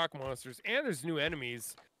huge rock monsters, and there's new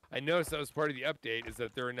enemies. I noticed that was part of the update, is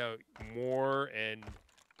that there are now more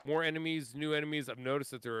enemies, new enemies. I've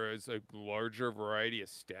noticed that there is a larger variety of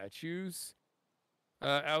statues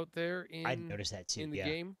out there I noticed that too. in the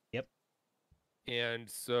game. Yep. And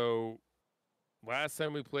so last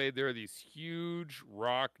time we played, there are these huge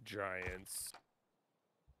rock giants,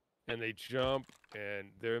 and they jump, and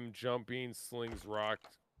them jumping slings rock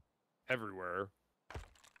everywhere.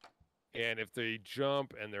 And if they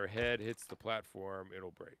jump and their head hits the platform,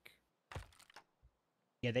 it'll break.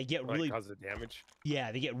 Yeah, they get really cause of damage.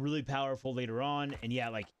 Yeah, they get really powerful later on, and yeah,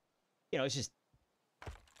 like, you know, it's just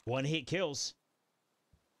one hit kills.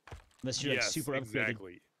 Unless you're like super upgraded.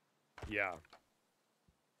 Exactly. Yeah.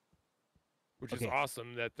 Which is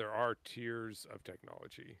awesome that there are tiers of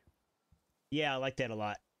technology. Yeah, I like that a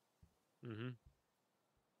lot. Mm-hmm.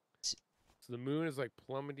 So the moon is like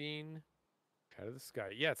plummeting out of the sky.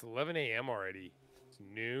 Yeah, it's 11 a.m. already. It's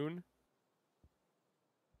noon.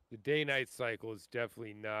 The day-night cycle is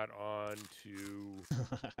definitely not on to...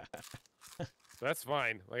 So that's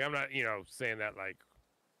fine. Like, I'm not, saying that, like,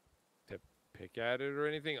 to pick at it or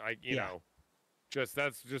anything. Like, you know,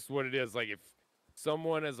 that's just what it is. Like, if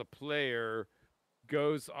someone as a player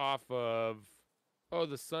goes off of, oh,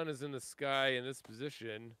 the sun is in the sky in this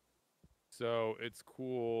position, so it's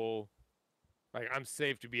cool, like, I'm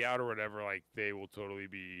safe to be out or whatever, like, they will totally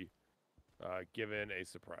be given a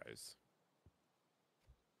surprise.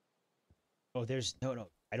 Oh, there's no.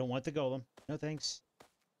 I don't want the golem. No, thanks.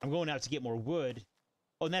 I'm going out to get more wood.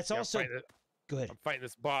 Oh, and that's also Good. I'm fighting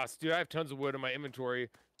this boss. Dude, I have tons of wood in my inventory,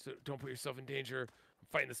 so don't put yourself in danger. I'm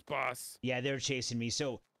fighting this boss. Yeah, they're chasing me.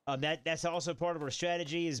 So that's also part of our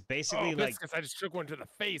strategy is basically Oh, like biscuits, I just shook one to the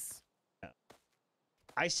face.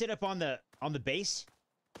 I sit up on the base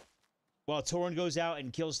while Torin goes out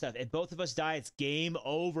and kills stuff. If both of us die, it's game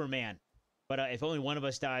over, man. But if only one of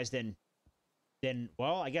us dies, then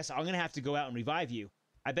well, I guess I'm gonna have to go out and revive you.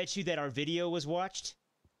 I bet you that our video was watched.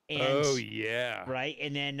 And, oh yeah. Right,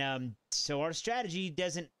 and then so our strategy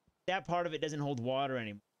doesn't. That part of it doesn't hold water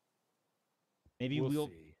anymore. Maybe we'll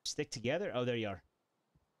see. stick together. Oh, there you are.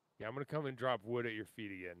 Yeah, I'm gonna come and drop wood at your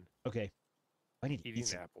feet again. Okay. I need to Eating eat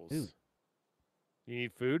some apples. food. You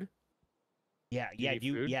need food? Yeah,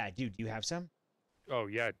 dude, do you have some? Oh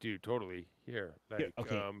yeah, dude, totally. Here, like, Here,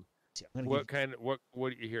 okay. See,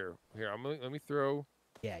 what here? Here, let me throw.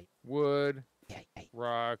 Yeah. Wood. Yeah.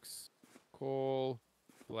 Rocks, coal,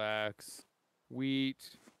 flax, wheat,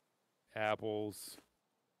 apples.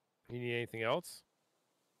 You need anything else?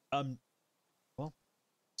 Well, let's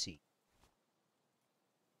see.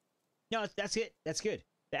 No, that's it. That's good.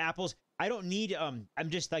 The apples. I don't need. I'm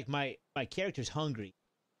just like my character's hungry,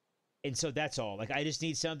 and so that's all. Like I just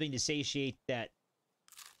need something to satiate that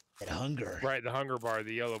hunger. Right, the hunger bar,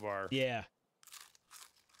 the yellow bar. Yeah.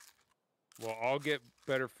 Well, I'll get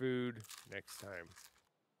better food next time.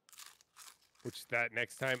 Which that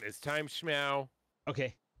next time is time schmow.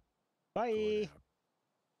 Okay. Bye.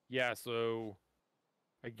 Yeah, so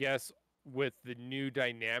I guess with the new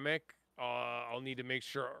dynamic, I'll need to make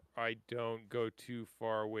sure I don't go too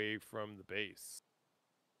far away from the base.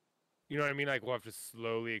 You know what I mean? Like we'll have to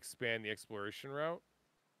slowly expand the exploration route.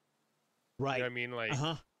 Right. You know what I mean?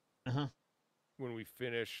 Like when we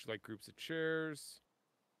finish like groups of chairs.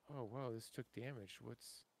 Oh wow, this took damage.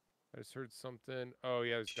 I just heard something. Oh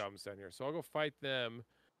yeah, there's goblins down here. So I'll go fight them.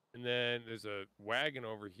 And then there's a wagon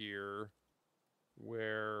over here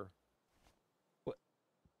where what?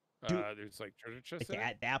 There's like treasure chests.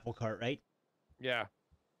 Like the apple cart, right? Yeah.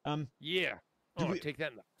 Yeah. Oh, take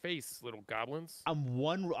that in the face, little goblins. I'm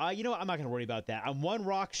one. You know what? I'm not gonna worry about that. I'm one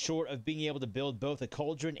rock short of being able to build both a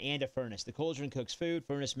cauldron and a furnace. The cauldron cooks food.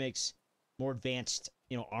 Furnace makes more advanced,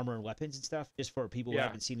 armor and weapons and stuff. Just for people who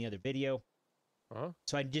haven't seen the other video.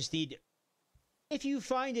 So I just need. If you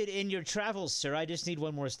find it in your travels, sir, I just need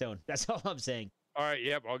one more stone. That's all I'm saying. All right.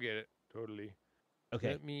 Yep. I'll get it. Totally. Okay.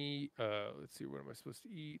 Let me. Let's see. What am I supposed to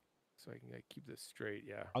eat so I can keep this straight?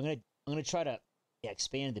 Yeah. I'm gonna try to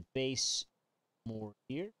expand the base more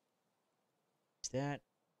here. Is that?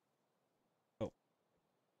 Oh.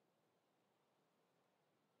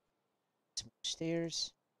 Some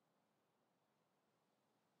stairs.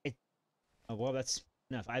 Oh well, that's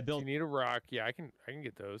enough. I built. You need a rock. Yeah, I can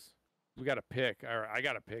get those. We got a pick. All right, I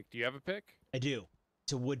got a pick. Do you have a pick? I do.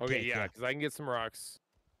 It's a wood pick. Okay, yeah, because I can get some rocks.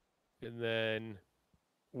 And then,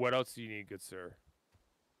 what else do you need, good sir?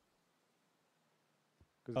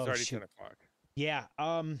 Because it's already 10 o'clock. Yeah.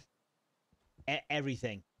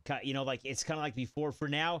 Everything. Like it's kind of like before. For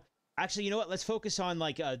now, actually, you know what? Let's focus on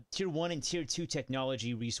like tier 1 and tier 2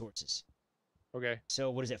 technology resources. Okay.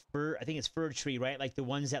 So what is it? Fir? I think it's fir tree, right? Like the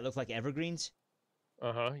ones that look like evergreens.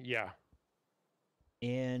 Yeah.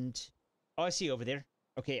 And I see over there.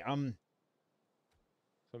 Okay. So I'm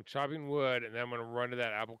chopping wood, and then I'm gonna run to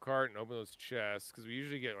that apple cart and open those chests because we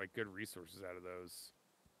usually get like good resources out of those.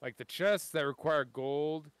 Like the chests that require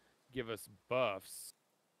gold give us buffs,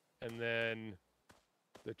 and then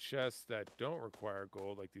the chests that don't require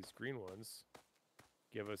gold, like these green ones,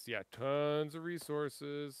 give us tons of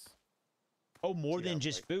resources. Oh, more than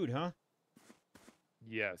just food, huh?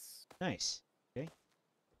 Yes. Nice. Okay.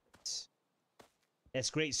 That's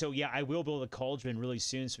great. So yeah, I will build a cauldron really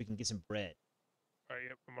soon so we can get some bread. All right,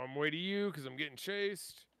 yep. I'm on my way to you because I'm getting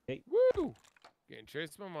chased. Hey. Woo! Getting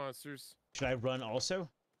chased by monsters. Should I run also?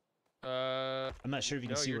 I'm not sure if you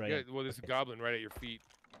can see where I am. Well, there's a goblin right at your feet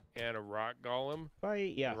and a rock golem.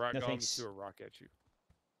 Bye. Yeah. The rock no, golem thanks. threw a rock at you.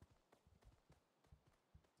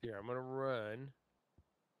 Here, I'm gonna run,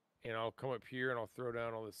 and I'll come up here and I'll throw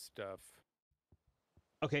down all this stuff.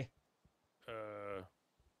 Okay.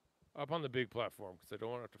 Up on the big platform because I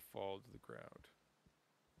don't want it to fall to the ground.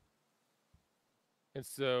 And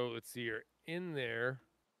so let's see here. In there,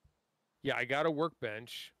 yeah, I got a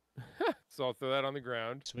workbench, so I'll throw that on the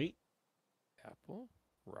ground. Sweet. Apple,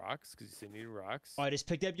 rocks, because you said you need rocks. Oh, I just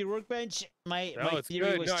picked up your workbench. My it's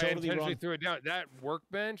theory good. was I totally intentionally wrong. threw it down. That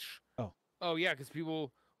workbench. Oh, yeah, because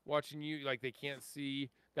people watching you like they can't see.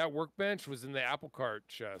 That workbench was in the apple cart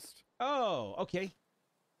chest. Oh, okay.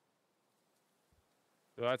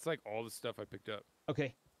 So that's like all the stuff I picked up.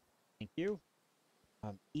 Okay. Thank you.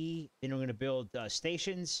 E. Then we're gonna build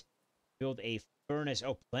stations. Build a Furnace.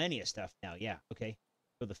 Oh, plenty of stuff now. Yeah. Okay.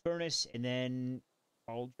 So the furnace and then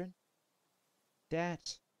cauldron.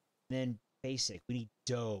 That. And then basic. We need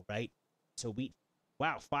dough, right? So wheat.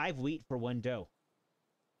 Wow, 5 wheat for 1 dough.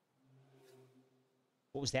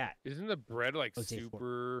 What was that? Isn't the bread like Oh,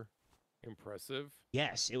 super impressive?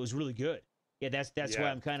 Yes, it was really good. Yeah, that's why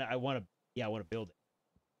Yeah. I'm kind of I want to build it.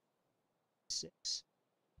 6.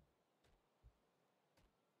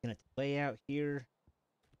 Gonna lay out here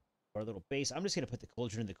our little base. I'm just gonna put the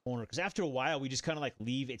cauldron in the corner because after a while we just kind of like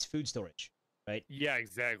leave its food storage, right? Yeah,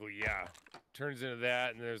 exactly. Yeah. Turns into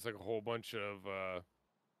that, and there's like a whole bunch of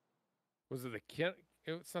was it the kiln?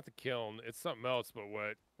 It's not the kiln. It's something else, but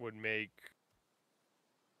what would make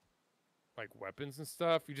like weapons and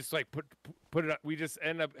stuff? You just like put it. We just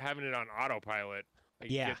end up having it on autopilot. Like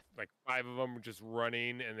you Yeah. get like 5 of them just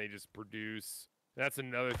running, and they just produce. That's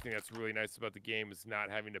another thing that's really nice about the game is not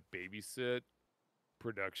having to babysit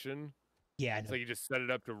production. Yeah, I It's know. like you just set it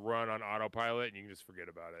up to run on autopilot, and you can just forget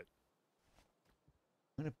about it.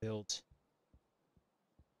 I'm gonna build.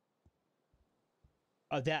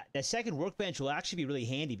 That second workbench will actually be really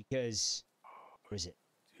handy because where is it?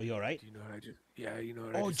 Are you all right? Do you know what I just? Yeah, you know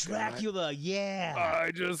what I Oh, just Dracula! Yeah. got?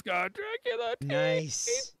 I just got Dracula.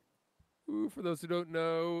 Nice. Ooh, for those who don't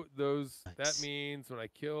know, Nice. that means when I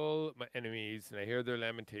kill my enemies and I hear their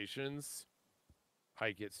lamentations,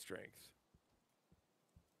 I get strength.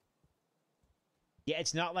 Yeah,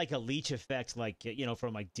 it's not like a leech effect like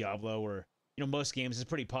from like Diablo or most games. It's a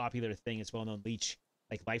pretty popular thing. It's well known leech,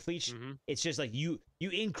 like life leech. Mm-hmm. It's just like you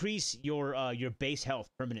increase your base health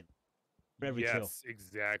permanently for every kill. Yes,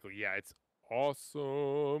 exactly. Yeah, it's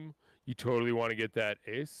awesome. You totally want to get that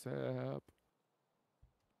ASAP.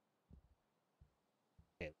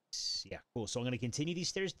 Okay, yeah, cool. So I'm gonna continue these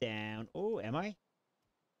stairs down. Oh, am I?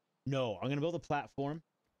 No, I'm gonna build a platform.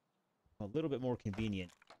 A little bit more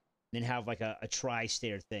convenient. And then have like a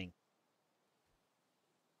tri-stair thing.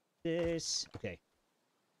 This okay.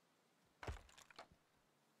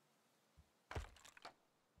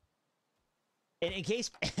 And in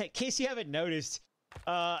case you haven't noticed,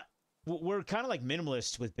 we're kind of like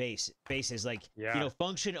minimalist with bases, like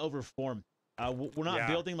function over form. We're not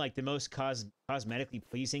building like the most cosmetically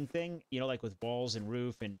pleasing thing, like with walls and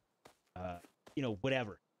roof and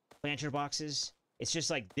whatever planter boxes. It's just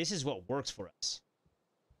like this is what works for us.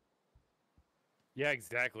 Yeah,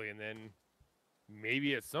 exactly. And then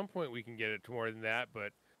maybe at some point we can get it to more than that.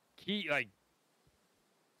 But key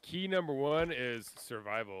number 1 is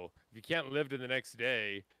survival. If you can't live to the next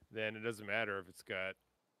day, then it doesn't matter if it's got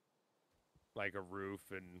like a roof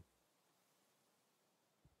and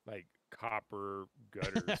like copper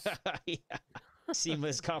gutters. Yeah.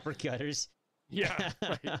 Seamless copper gutters. Yeah.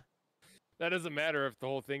 That doesn't matter if the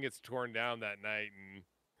whole thing gets torn down that night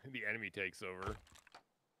and the enemy takes over.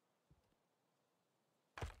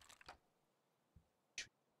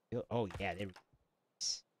 Oh yeah,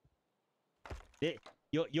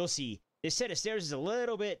 you'll see. This set of stairs is a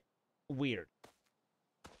little bit weird.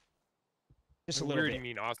 Just a little weird, bit. You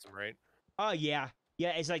mean awesome, right? Oh yeah,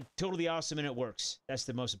 it's like totally awesome and it works. That's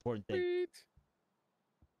the most important thing.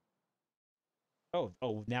 Sweet.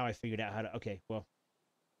 Oh, now I figured out how to. Okay, well.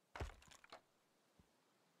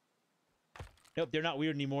 Nope, they're not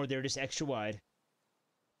weird anymore. They're just extra wide.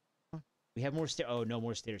 We have more stairs. Oh, no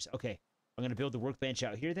more stairs. Okay. I'm going to build the workbench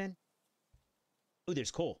out here then. Oh,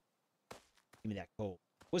 there's coal. Give me that coal.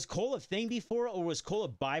 Was coal a thing before, or was coal a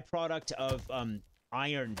byproduct of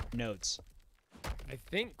iron nodes? I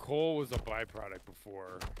think coal was a byproduct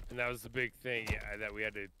before, and that was the big thing, that we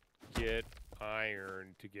had to get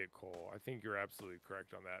iron to get coal. I think you're absolutely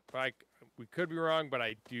correct on that. But we could be wrong, but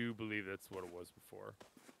I do believe that's what it was before.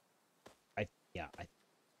 I think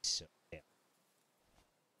so. Yeah.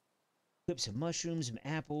 Clip some mushrooms, some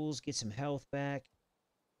apples, get some health back.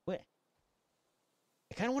 What?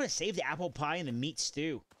 I kind of want to save the apple pie and the meat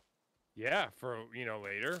stew. Yeah, for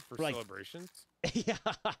later for celebrations. Yeah.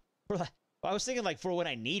 I was thinking like for when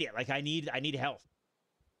I need it. Like I need health.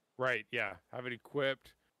 Right. Yeah. Have it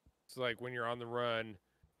equipped. So like when you're on the run,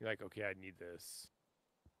 you're like, okay, I need this.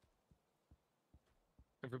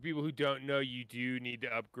 And for people who don't know, you do need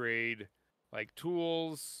to upgrade like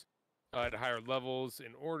tools to higher levels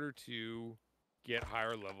in order to get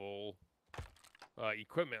higher level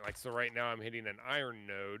equipment. Like, so right now I'm hitting an iron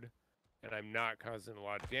node and I'm not causing a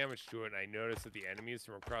lot of damage to it. And I notice that the enemies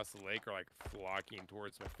from across the lake are like flocking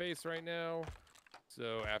towards my face right now.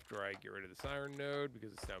 So after I get rid of this iron node,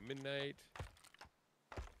 because it's now midnight,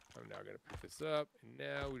 I'm now going to pick this up. And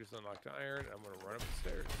now we just unlocked iron and I'm going to run up the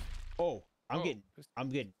stairs. Oh, I'm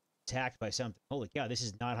getting attacked by something. Holy cow, this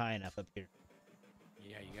is not high enough up here.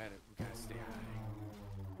 Yeah, we gotta stay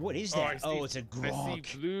high. What is Oh, that? Oh, it's a I grog.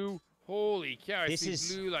 see blue. Holy cow! I see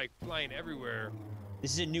is blue like flying everywhere.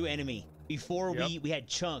 This is a new enemy. Before Yep. we had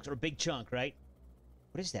chunks or big chunk, right?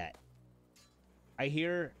 What is that? I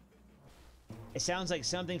hear. It sounds like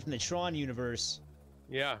something from the Tron universe.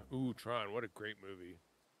 Yeah. Ooh, Tron. What a great movie.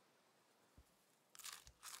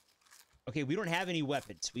 Okay, we don't have any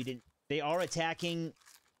weapons. We didn't. They are attacking.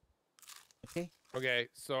 Okay. Okay,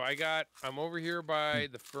 so I'm over here by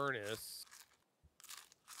the furnace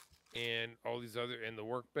and all these other, and the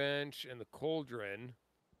workbench and the cauldron.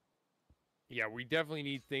 Yeah, we definitely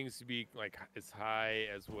need things to be like as high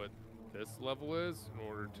as what this level is in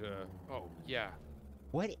order to, oh yeah.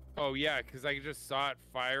 What? Oh yeah, because I just saw it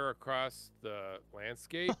fire across the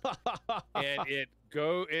landscape and it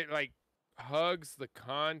like hugs the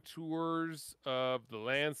contours of the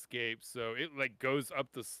landscape. So it like goes up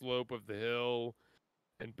the slope of the hill.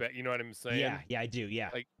 And you know what I'm saying? Yeah, I do. Yeah.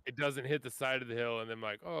 Like it doesn't hit the side of the hill, and then I'm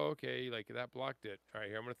like, oh, okay, like that blocked it. All right,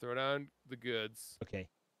 here I'm gonna throw down the goods. Okay.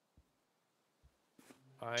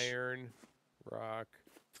 Iron, rock,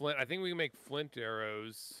 flint. I think we can make flint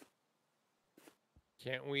arrows.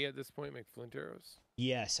 Can't we at this point make flint arrows?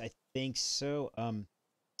 Yes, I think so. Let's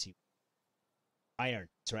see. Iron.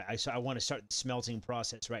 That's right. I want to start the smelting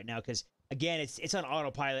process right now because again, it's on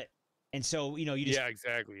autopilot, and so you just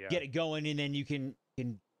exactly. Yeah. get it going, and then you can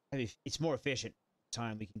it's more efficient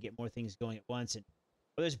time. We can get more things going at once. And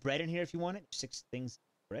there's bread in here if you want it. 6 things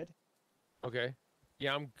bread. Okay.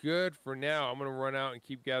 Yeah, I'm good for now. I'm gonna run out and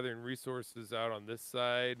keep gathering resources out on this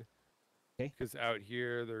side. Okay. Because out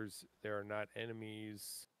here there are not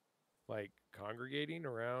enemies like congregating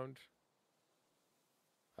around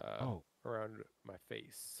around my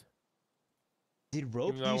face. Did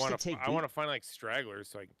rope used to take? I want to find like stragglers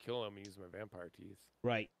so I can kill them and use my vampire teeth.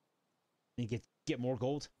 Right. And get more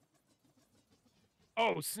gold.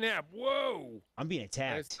 Oh snap! Whoa! I'm being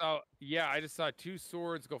attacked. I just saw 2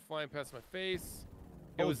 swords go flying past my face.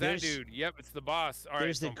 It Oh, was that dude. Yep, it's the boss. All right,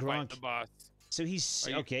 there's so the grunk. the boss. So he's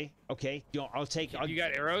okay. Okay, I'll take. You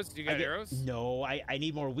got arrows? You got arrows? No, I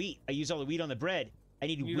need more wheat. I use all the wheat on the bread. I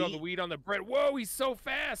need you wheat. All the wheat on the bread. Whoa, he's so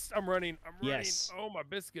fast! I'm running. Yes. Oh, my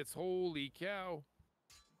biscuits! Holy cow!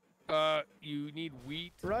 You need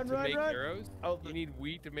wheat to make arrows. Oh, you need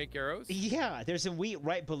wheat to make arrows. Yeah, there's some wheat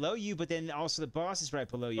right below you, but then also the boss is right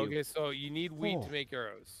below you. Okay, so you need wheat to make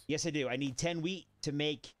arrows. Yes, I do. I need 10 wheat to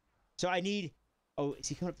make. So I need. Oh, is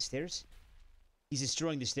he coming up the stairs? He's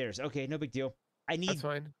destroying the stairs. Okay, no big deal. That's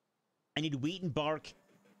fine. I need wheat and bark.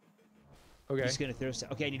 Okay. I'm just gonna throw.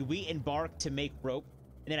 Okay, I need wheat and bark to make rope,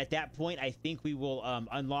 and then at that point, I think we will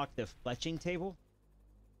unlock the fletching table.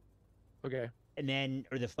 Okay. And then,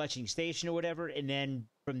 or the fletching station or whatever, and then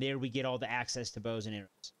from there we get all the access to bows and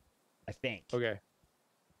arrows. I think. Okay.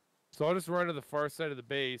 So I'll just run to the far side of the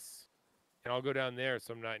base, and I'll go down there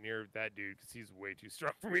so I'm not near that dude because he's way too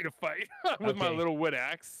strong for me to fight with my little wood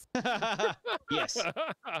axe. Yes.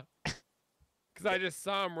 Because I just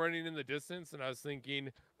saw him running in the distance, and I was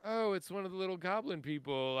thinking, oh, it's one of the little goblin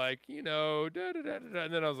people, like, da da da da da.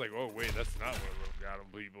 And then I was like, oh wait, that's not one of the little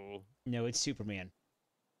goblin people. No, it's Superman.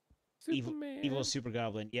 Superman. Evil super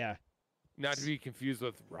goblin, yeah. Not to be confused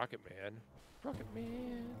with Rocket Man. Rocket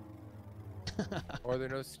Man. Are there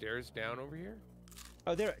no stairs down over here?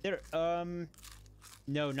 Oh,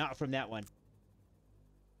 no, not from that one.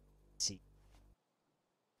 Let's see.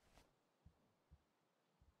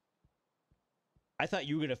 I thought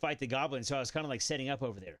you were gonna fight the goblin, so I was kind of like setting up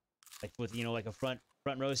over there, like with like a front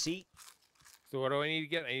row seat. So what do I need to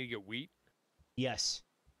get? I need to get wheat. Yes.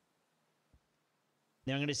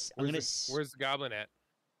 Then where's the goblin at?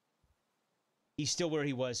 He's still where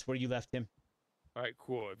he was, where you left him. All right,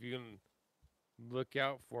 cool. If you can look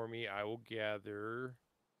out for me, I will gather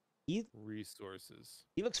resources.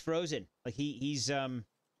 He looks frozen. Like he's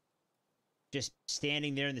just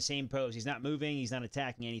standing there in the same pose. He's not moving. He's not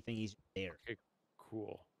attacking anything. He's there. Okay,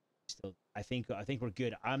 cool. Still, I think we're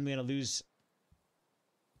good. I'm gonna lose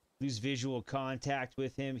visual contact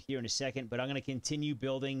with him here in a second, but I'm gonna continue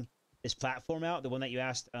building this platform out. The one that you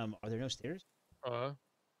asked. Are there no stairs? Uh-huh.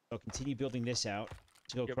 I'll continue building this out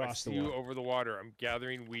to go across the water. Over the water. I'm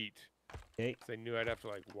gathering wheat. Okay. Because I knew I'd have to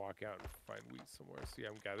like walk out and find wheat somewhere. So yeah,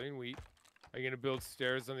 I'm gathering wheat. Are you gonna build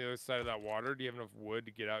stairs on the other side of that water? Do you have enough wood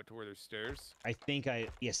to get out to where there's stairs? I think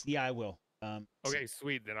yes, yeah, I will. Okay,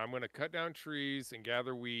 sweet. Then I'm gonna cut down trees and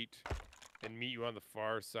gather wheat and meet you on the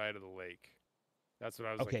far side of the lake. That's what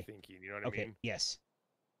I was like thinking. You know what I mean? Yes.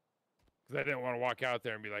 Because I didn't want to walk out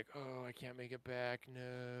there and be like, oh, I can't make it back.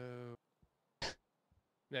 No.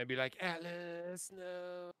 And I'd be like, Atlas,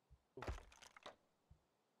 no.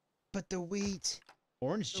 But the wheat.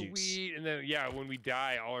 Orange The juice. weed, and then yeah, when we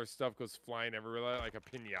die, all our stuff goes flying everywhere like a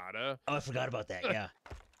pinata. Oh, I forgot about that. Yeah.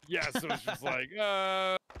 Yeah, so it's just like,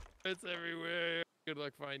 it's everywhere. Good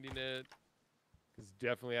luck finding it. Because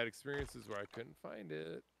definitely had experiences where I couldn't find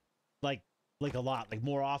it. Like a lot, like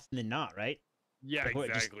more often than not, right? Yeah, Like, what,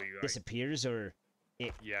 it just exactly. Like, disappears or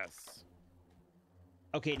it. yes.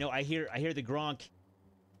 Okay, no, I hear the Gronk.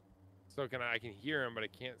 So I can hear him, but I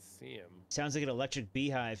can't see him. Sounds like an electric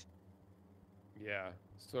beehive. Yeah.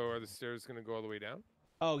 So are the stairs gonna go all the way down?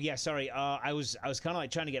 Oh yeah, sorry. I was kind of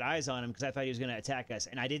like trying to get eyes on him because I thought he was gonna attack us,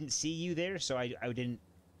 and I didn't see you there, so I didn't.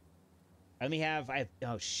 I have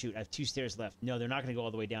oh shoot, I have 2 stairs left. No, they're not gonna go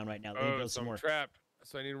all the way down right now. Let me build some I'm more. trapped.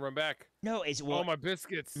 So I need to run back. No, it's well. Oh, my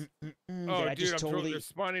biscuits. Oh, Dude, they're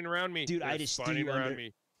spawning around me. Dude, they're I just threw spawning you around under.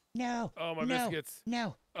 me. No. Oh, my no, biscuits.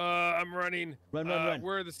 No. I'm running. Run.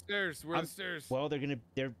 Where are the stairs? Where are the stairs? Well,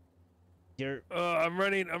 they're. I'm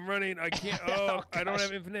running. I can't. Oh, I don't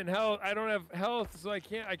have infinite health. I don't have health, so I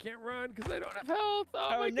can't run because I don't have health.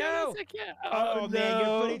 Oh my no. goodness, I can't. Oh, no. man,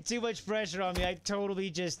 you're putting too much pressure on me. I totally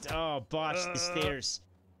just botched the stairs.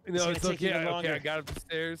 No, it's okay. Okay, I got up the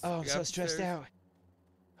stairs. Oh, I'm so stressed out.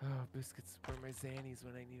 Oh, biscuits. Where are my Xannies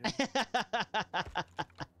when I need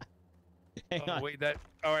them? On. Wait,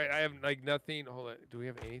 all right, I have like nothing. Hold on. Do we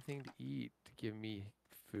have anything to eat to give me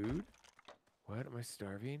food? What? Am I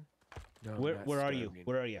starving? No. Where are you?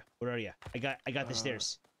 Where are you? I got the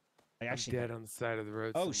stairs. I'm dead on the side of the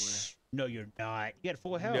road. Oh, somewhere. no, you're not. You got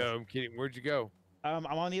full health. No, I'm kidding. Where'd you go? I'm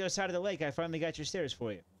on the other side of the lake. I finally got your stairs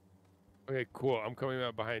for you. Okay, cool. I'm coming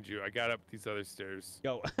out behind you. I got up these other stairs.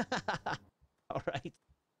 Yo. All right.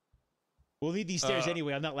 We'll leave these stairs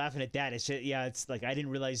anyway. I'm not laughing at that. It's just, yeah, it's like I didn't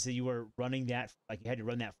realize that you were running that, like you had to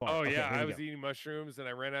run that far. Oh okay, yeah, I was go. eating mushrooms and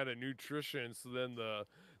I ran out of nutrition. So then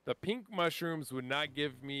the pink mushrooms would not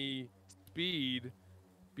give me speed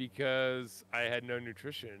because I had no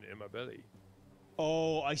nutrition in my belly.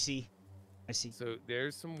 Oh, I see. So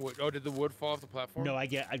there's some wood. Oh, did the wood fall off the platform? No, I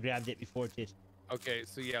grabbed it before it did. Okay,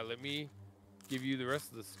 so yeah, let me give you the rest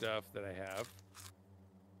of the stuff that I have.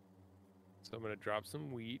 So I'm gonna drop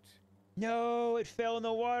some wheat. No, it fell in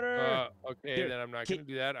the water. Okay, Here, then I'm not gonna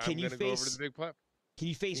do that. I'm gonna go over to the big platform. Can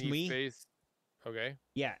you face me? Okay.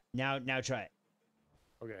 Yeah. Now try it.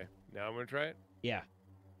 Okay. Now I'm gonna try it. Yeah.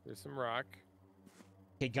 There's some rock.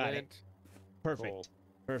 Okay, got it. Perfect. Cool.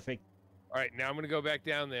 Perfect. All right, now I'm gonna go back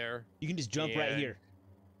down there. You can just jump right here.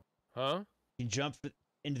 Huh? You can jump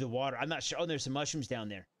into the water. I'm not sure. Oh, there's some mushrooms down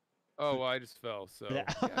there. Oh, well, I just fell. So yeah,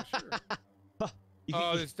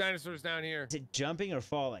 sure. There's dinosaurs down here. Is it jumping or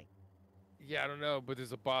falling? Yeah, I don't know, but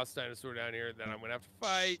there's a boss dinosaur down here that I'm gonna have to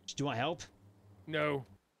fight. Do you want help? No.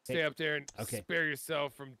 Stay up there and spare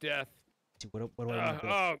yourself from death. Dude, what do I want to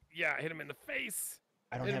do? Oh, yeah, hit him in the face.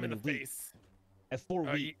 I don't have any wheat. I have 4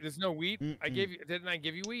 wheat. There's no wheat? I gave you. Didn't I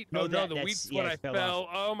give you wheat? No, the wheat's when I fell.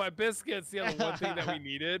 Oh, my biscuits. Yeah, the one thing that we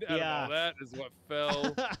needed out of all that is what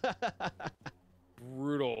fell.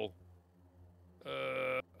 Brutal.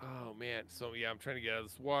 Oh, man. So, yeah, I'm trying to get out of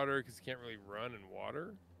this water because you can't really run in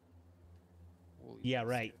water. Holy yeah,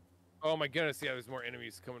 right. Oh, my goodness. Yeah, there's more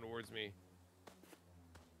enemies coming towards me.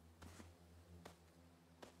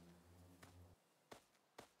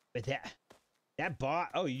 But that bot.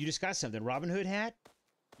 Oh, you just got something. Robin Hood hat?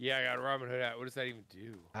 Yeah, I got a Robin Hood hat. What does that even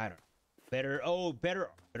do? I don't know. Better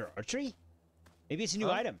archery? Maybe it's a new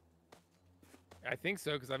item. I think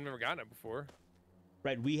so, because I've never gotten it before.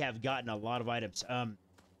 Right, we have gotten a lot of items.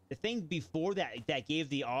 The thing before that gave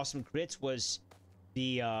the awesome crits was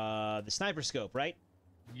the sniper scope, right?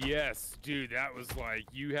 Yes, dude, that was like,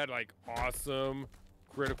 you had like awesome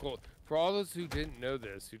critical. For all those who didn't know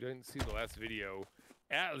this, who didn't see the last video,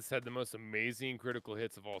 Atlas had the most amazing critical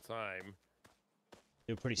hits of all time.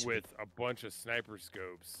 They were pretty sweet. With a bunch of sniper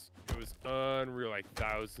scopes. It was unreal, like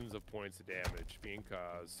thousands of points of damage being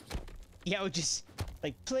caused. Yeah, it would just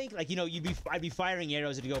like plink, like I'd be firing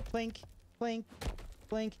arrows and it'd go plink, plink,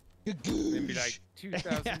 plink. It'd be like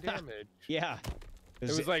 2,000 damage. Yeah. It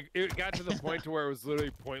was like, it got to the point to where it was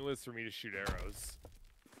literally pointless for me to shoot arrows.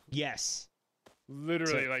 Yes.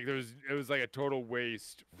 Literally, like it was like a total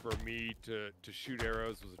waste for me to shoot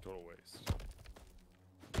arrows. Was a total waste.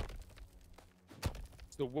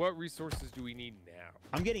 So what resources do we need now?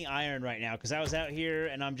 I'm getting iron right now because I was out here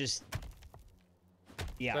and I'm just.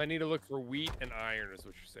 Yeah. So I need to look for wheat and iron, is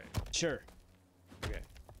what you're saying. Sure. Okay.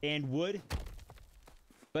 And wood.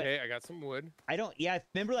 But okay, I got some wood. I don't. Yeah,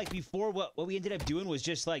 remember like before, what we ended up doing was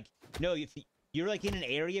just like, no, if you're like in an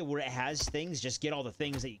area where it has things, just get all the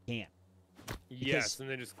things that you can. Yes, and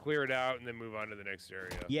then just clear it out and then move on to the next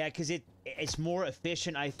area. Yeah, because it's more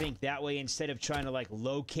efficient, I think, that way instead of trying to like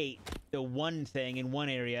locate the one thing in one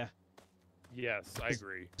area. Yes, I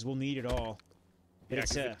agree. Because we'll need it all. But Yeah,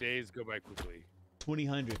 it's because the days go by quickly.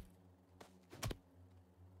 2000.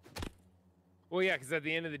 Well, yeah, because at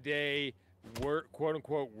the end of the day, quote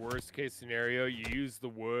unquote worst case scenario, you use the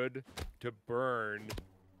wood to burn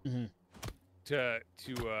to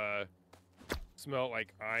smelt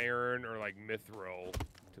like iron or like mithril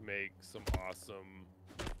to make some awesome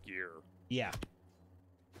gear. Yeah.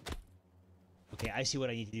 Okay, I see what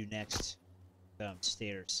I need to do next.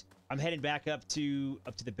 Stairs. I'm heading back up to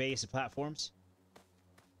the base of platforms.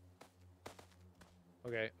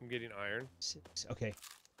 Okay, I'm getting iron. 6. Okay.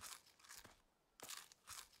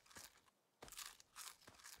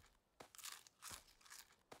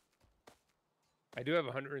 I do have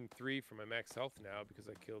 103 for my max health now because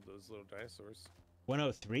I killed those little dinosaurs.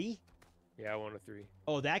 103? Yeah, 103.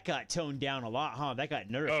 Oh, that got toned down a lot, huh? That got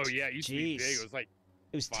nerfed. Oh yeah, it used to be big. It was like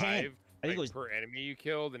it was 5, 10. I think it was per enemy you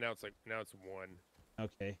killed, and now it's 1.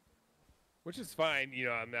 Okay. Which is fine. You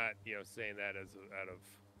know, I'm not saying that as out of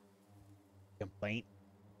complaint.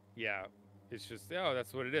 Yeah, it's just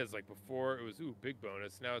that's what it is. Like before, it was big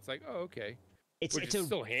bonus. Now it's like okay. It's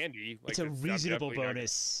still handy. Like, it's a reasonable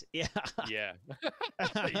bonus. Yeah. Yeah.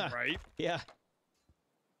 Right? Yeah.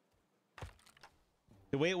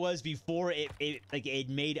 The way it was before, it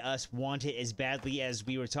made us want it as badly as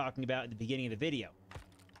we were talking about at the beginning of the video.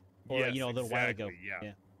 Or, yes, a little while ago.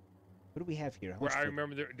 Yeah. What do we have here? Where I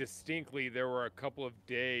remember distinctly, there were a couple of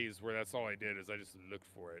days where that's all I did is I just looked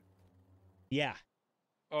for it. Yeah.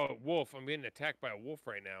 Oh, wolf. I'm getting attacked by a wolf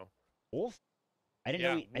right now. Wolf? I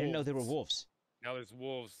didn't know there were wolves. Now there's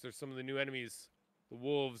wolves. There's some of the new enemies. The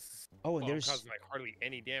wolves. Oh, and there's causing like hardly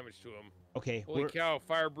any damage to them. Okay. Holy cow!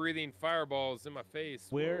 Fire-breathing fireballs in my face.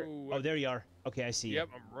 Where? Whoa. Oh, there you are. Okay, I see you. Yep,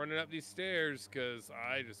 I'm running up these stairs because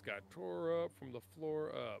I just got tore up from the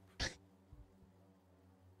floor up.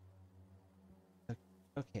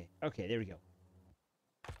 Okay, there we go.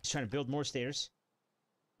 Just trying to build more stairs.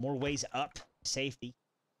 More ways up. Safety.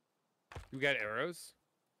 You got arrows?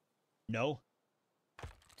 No.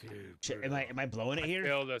 Dude, am I blowing it here? I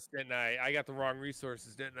failed us, didn't I? I got the wrong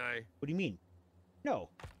resources, didn't I? What do you mean? No.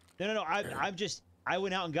 I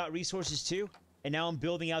went out and got resources too, and now I'm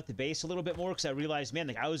building out the base a little bit more because I realized, man,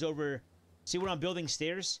 like I was over. See where I'm building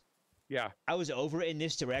stairs? Yeah. I was over in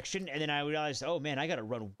this direction, and then I realized, oh man, I got to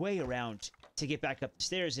run way around to get back up the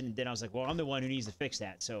stairs, and then I was like, well, I'm the one who needs to fix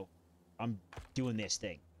that, so I'm doing this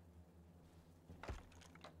thing.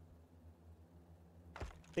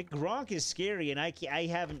 The Gronk is scary, and we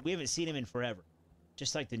haven't seen him in forever.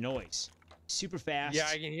 Just like the noise, super fast. Yeah,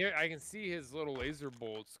 I can see his little laser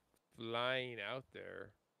bolts flying out there.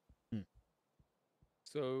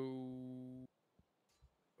 So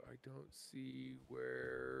I don't see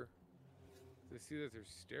where. I see that there's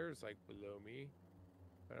stairs like below me.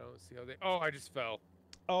 I don't see how they. Oh, I just fell.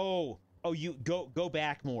 Oh, you go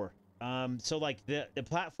back more. So like the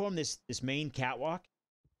platform, this main catwalk,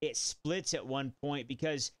 it splits at one point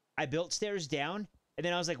because I built stairs down, and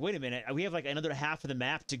then I was like, wait a minute, we have like another half of the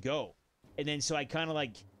map to go, and then so I kind of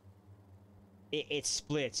like it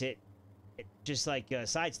splits. It just like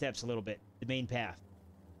sidesteps a little bit the main path.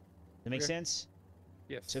 That make sense?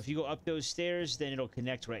 Yes. So if you go up those stairs, then it'll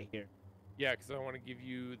connect right here. Yeah, because I want to give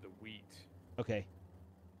you the wheat. Okay.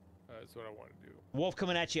 That's what I want to do. Wolf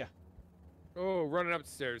coming at you. Oh, running up the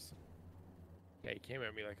stairs. Yeah, he came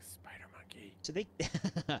at me like a spider monkey. So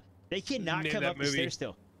they cannot come up the stairs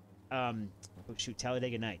still. Oh shoot,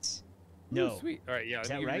 Talladega Nights. No. Ooh, sweet. All right, yeah. Is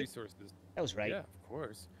that right? Resources. That was right. Yeah, of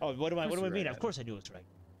course. Oh, what do I mean? Of course I knew it was right.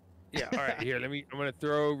 Yeah. All right, here. I'm gonna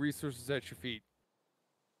throw resources at your feet.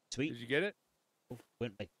 Sweet. Did you get it? Oh,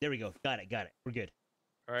 there we go. Got it. We're good.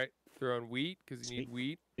 All right. Throwing wheat because you need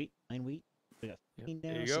wheat. Wheat. Mine wheat. We got 15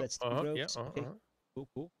 There now, you so go. that's 3 ropes. Okay.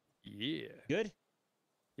 Cool. Yeah. Good.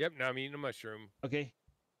 Yep. Now I'm eating a mushroom. Okay.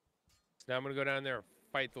 So now I'm gonna go down there and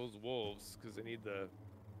fight those wolves because I need the.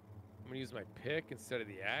 I'm gonna use my pick instead of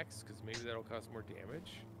the axe because maybe that'll cause more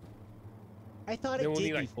damage. I thought it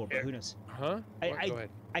did before, but who knows? Huh? Go ahead.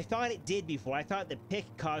 I thought it did before. I thought the pick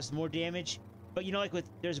caused more damage, but like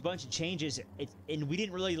there's a bunch of changes, and we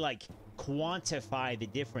didn't really like quantify the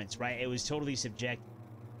difference, right? It was totally subjective.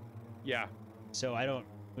 Yeah. So I don't.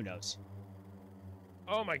 Who knows?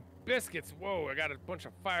 Oh my biscuits! Whoa! I got a bunch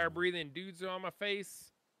of fire-breathing dudes on my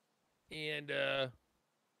face, and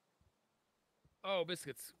oh,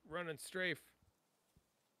 biscuits running strafe.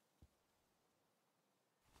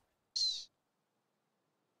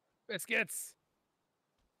 Biscuits.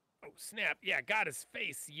 Oh snap! Yeah, got his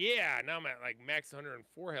face. Yeah, now I'm at like max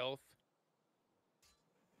 104 health.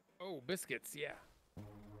 Oh, biscuits. Yeah.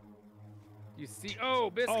 You see? Oh,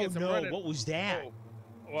 biscuits. Oh no! I'm running. What was that?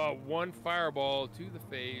 well, one fireball to the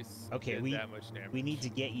face. Okay, did that much damage. we need to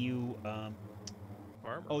get you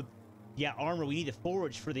armor. Oh, yeah, armor. We need to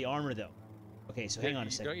forge for the armor though. Okay, so hang on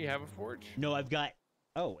a second. Don't you have a forge? No, I've got.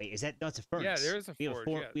 Oh, wait, is that that's a furnace? Yeah, there is a forge.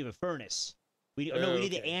 We have a furnace. We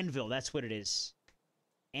need the anvil. That's what it is.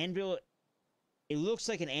 Anvil. It looks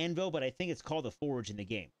like an anvil, but I think it's called a forge in the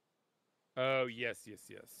game. Oh yes.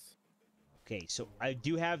 Okay, so I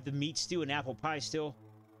do have the meat stew and apple pie still,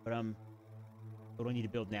 but what do I need to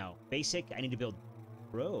build now? Basic. I need to build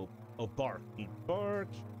rope. Oh, bark. Need bark.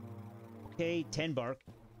 Okay, 10 bark.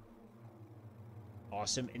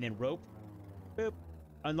 Awesome, and then rope. Boop.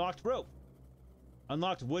 Unlocked rope.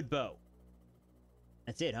 Unlocked wood bow.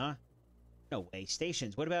 That's it, huh? No way.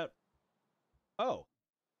 Stations. What about... Oh.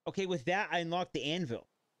 Okay, with that, I unlocked the anvil.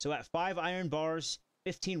 So at 5 iron bars,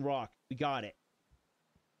 15 rock. We got it.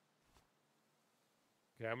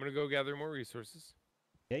 Okay, I'm going to go gather more resources.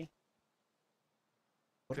 Okay.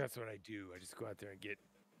 That's what I do. I just go out there and get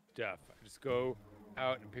stuff. I just go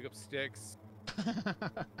out and pick up sticks.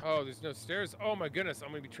 Oh, there's no stairs. Oh my goodness,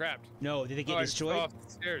 I'm gonna be trapped. No, did they get destroyed? I just fell off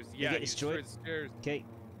the stairs. Yeah, get destroyed? The stairs. Okay.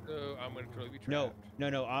 So I'm gonna totally be trapped.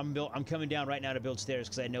 No. I'm coming down right now to build stairs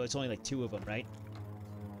because I know it's only like 2 of them, right?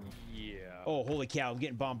 Yeah. Oh, holy cow! I'm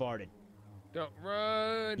getting bombarded. Don't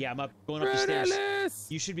run. Yeah, I'm going up the stairs. Alice!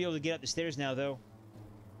 You should be able to get up the stairs now, though.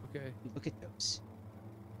 Okay. Look at those.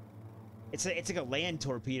 It's like a land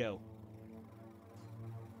torpedo.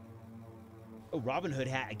 Oh, Robin Hood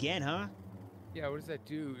hat again, huh? Yeah, what does that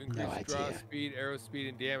do? Increase draw speed, arrow speed,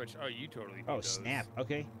 and damage. Oh, you totally do those. Snap.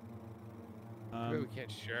 Okay. We can't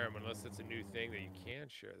share them unless it's a new thing that you can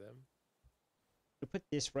share them. We'll put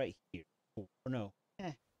this right here. Or no.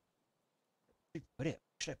 Where should I put it?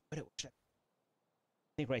 Where should I put it? I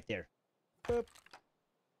think right there. Boop.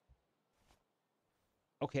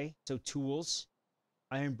 Okay, so tools.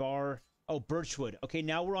 Iron bar. Oh, birchwood. Okay,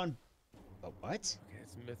 now we're on... Oh, what? Okay,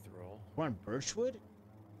 it's mithril. We're on birchwood?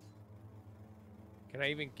 Can I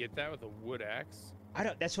even get that with a wood axe? I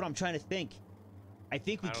don't... That's what I'm trying to think. I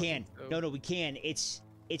think we can. Think so. No, we can. It's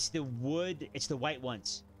the wood. It's the white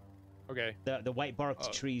ones. Okay. The white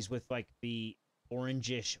barked trees with, like, the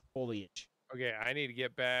orangish foliage. Okay, I need to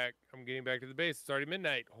get back. I'm getting back to the base. It's already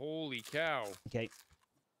midnight. Holy cow. Okay.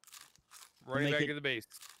 Running back to the base.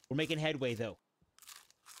 We're making headway, though.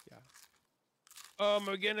 Yeah. Oh,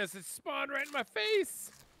 my goodness. It spawned right in my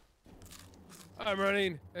face. I'm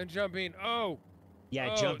running and jumping. Oh.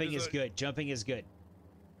 Yeah, jumping is good. Jumping is good.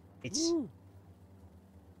 It's... Woo.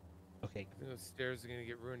 Okay. I think those stairs are going to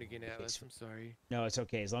get ruined again, Atlas. I'm sorry. No, it's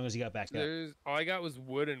okay. As long as you got back up. All I got was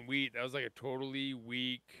wood and wheat. That was like a totally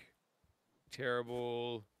weak,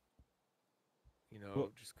 terrible,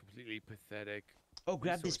 just completely pathetic. Oh,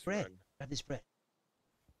 grab this bread. Run. Grab this bread.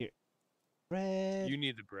 Here. Bread. You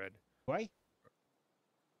need the bread. Why? I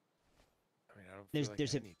mean, I don't feel like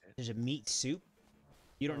I need it. There's a meat soup.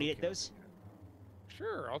 You don't need those?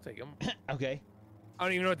 Sure, I'll take them. Okay. I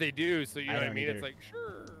don't even know what they do, so you know what I mean? Either. It's like,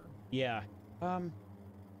 sure. Yeah.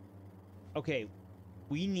 Okay.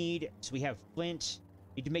 So we have flint.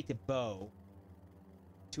 Need to make the bow.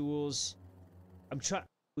 Tools.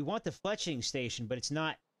 We want the fletching station, but it's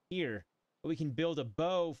not here. But we can build a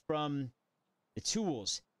bow from the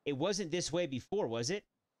tools. It wasn't this way before, was it?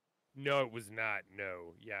 No, it was not.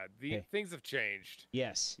 No. Yeah, things have changed.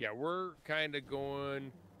 Yes. Yeah, we're kind of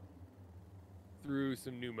going through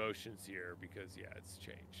some new motions here because, yeah, it's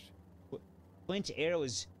changed. Flint arrow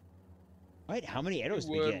is... Right, how many arrows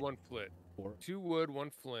do we 2 wood, get? 1 flint. 4. 2 wood, 1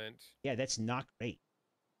 flint. Yeah, that's not great.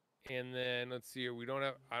 And then, let's see here. I don't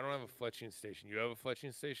have a fletching station. You have a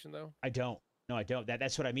fletching station, though? I don't. No, I don't.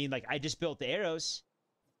 That's what I mean. Like, I just built the arrows.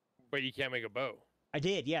 But you can't make a bow. I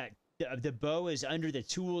did, yeah. The bow is under the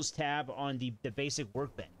tools tab on the basic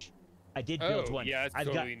workbench. I did build one. Yeah, it's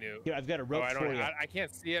totally new. Here, I've got a rope for you. I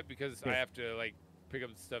can't see it because I have to, like, pick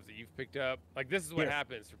up the stuff that you've picked up. Like, this is what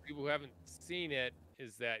happens. For people who haven't seen it,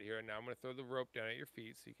 is that here, and now I'm going to throw the rope down at your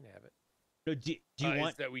feet so you can have it. No, do you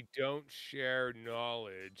want... Is that we don't share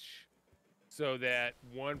knowledge so that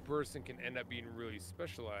one person can end up being really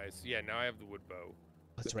specialized. So, yeah, now I have the wood bow.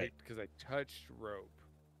 That's right. Because I touched rope.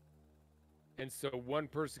 And so one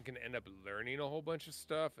person can end up learning a whole bunch of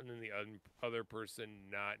stuff, and then the other person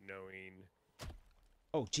not knowing.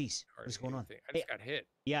 Oh, jeez, what's going on? I just got hit.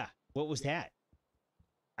 Yeah, what was that?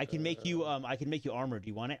 I can make you armor. Do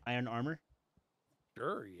you want it? Iron armor?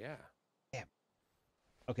 Sure, yeah. Damn.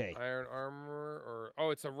 Okay. Iron armor,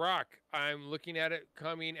 or it's a rock. I'm looking at it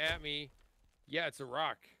coming at me. Yeah, it's a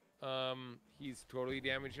rock. He's totally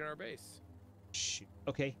damaging our base. Shoot.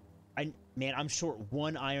 Okay. I'm short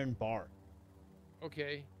 1 iron bar.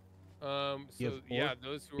 Okay. So yeah,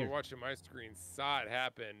 those who are watching my screen saw it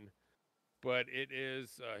happen, but it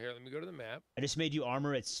is here. Let me go to the map. I just made you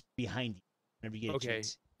armor. It's behind you. Whenever you get a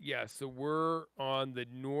chance. Yeah. So we're on the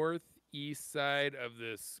northeast side of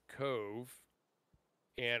this cove,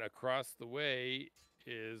 and across the way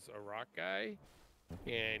is a rock guy,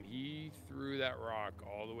 and he threw that rock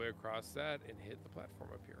all the way across that and hit the platform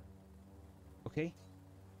up here. Okay.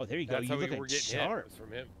 Oh, there you go. That's You how look we're getting sharp. hit.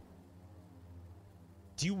 From him.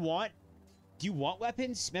 Do you want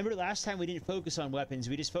weapons? Remember last time we didn't focus on weapons.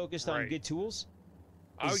 We just focused on good tools?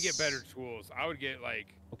 I would get better tools. I would get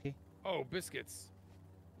like oh, biscuits.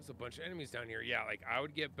 There's a bunch of enemies down here. Yeah, like I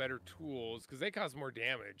would get better tools because they cause more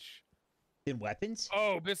damage. Than weapons?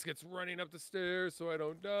 Oh, biscuits running up the stairs so I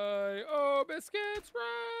don't die. Oh, biscuits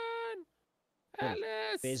run!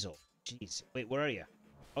 Alice! Basil. Jeez. Wait, where are you?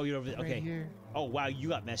 Oh, you're over there. Okay. Right here. Oh, wow, you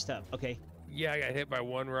got messed up. Okay. Yeah, I got hit by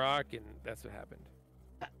one rock and that's what happened.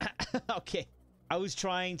 Okay. I was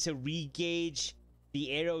trying to re-gauge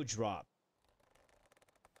the arrow drop.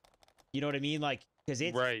 You know what I mean? Like, because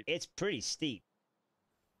it's pretty steep.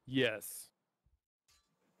 Yes.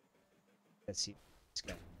 Let's see. This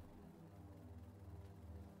guy.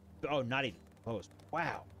 Oh, not even close.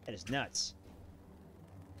 Wow. That is nuts.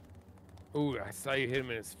 Ooh, I saw you hit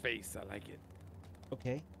him in his face. I like it.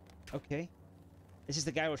 Okay. Okay. This is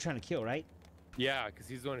the guy we're trying to kill, right? Yeah, because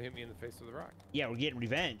he's the one who hit me in the face with a rock. Yeah, we're getting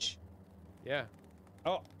revenge. Yeah.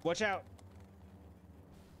 Oh, watch out.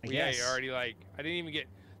 Yeah, you're already like, I didn't even get,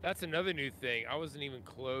 that's another new thing. I wasn't even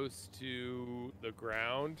close to the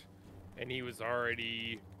ground, and he was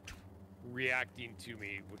already reacting to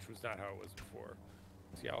me, which was not how it was before.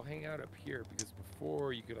 So yeah, I'll hang out up here, because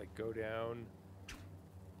before you could like go down,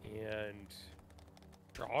 and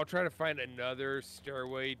I'll try to find another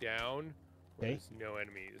stairway down where there's no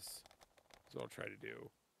enemies. That's what I'll try to do.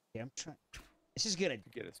 Yeah, I'm trying. This is gonna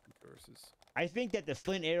get us resources. I think that the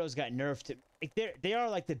flint arrows got nerfed. Like they are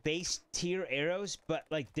like the base tier arrows, but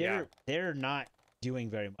like they're not doing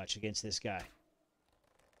very much against this guy.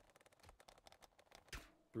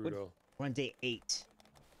 Brutal. We're on day 8.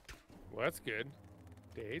 Well, that's good.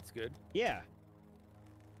 Day 8's good. Yeah.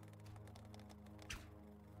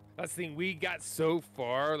 That's the thing. We got so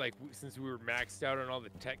far, like since we were maxed out on all the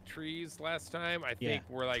tech trees last time. I think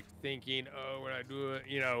we're like thinking, oh, we're not doing,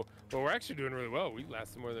 you know, but we're actually doing really well. We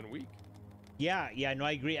lasted more than a week. Yeah, yeah, no,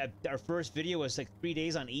 I agree. Our first video was like 3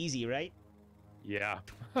 days on easy, right? Yeah,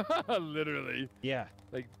 literally. Yeah.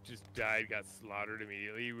 Like just died, got slaughtered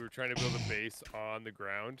immediately. We were trying to build a base on the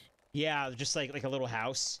ground. Yeah, just like a little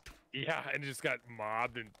house. Yeah, and just got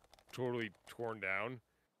mobbed and totally torn down.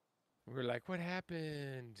 We were like, what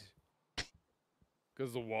happened?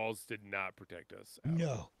 Because the walls did not protect us.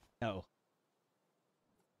 No. No.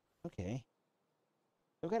 Okay.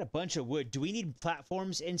 I've got a bunch of wood. Do we need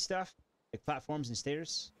platforms and stuff? Like platforms and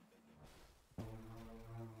stairs?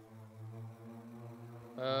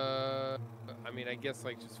 I mean, I guess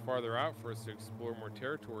like just farther out for us to explore more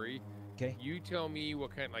territory. Okay. You tell me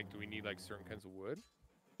what kind, like, do we need like certain kinds of wood?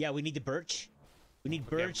 Yeah, we need the birch. We need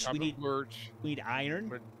birch. We need birch. We need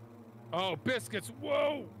iron. Oh, biscuits!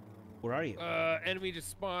 Whoa! Where are you? Enemy just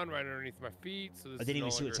spawned right underneath my feet, so this I didn't even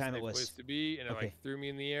is see no what longer time a it safe was. place to be, and it like threw me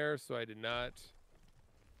in the air, so I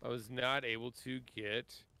was not able to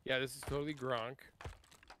get. Yeah, this is totally Gronk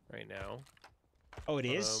right now. Oh, it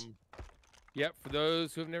is? Yep, for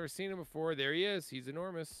those who have never seen him before, there he is. He's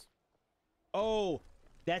enormous. Oh,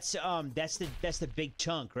 that's the big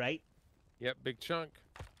chunk, right? Yep, big chunk.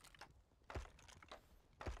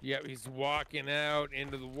 Yep, he's walking out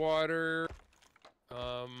into the water.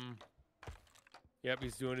 Yep,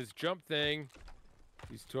 he's doing his jump thing.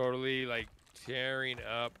 He's totally like tearing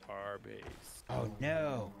up our base. Oh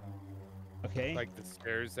no. Okay. Like the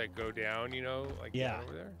stairs that go down, you know, like down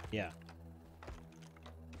over there. Yeah.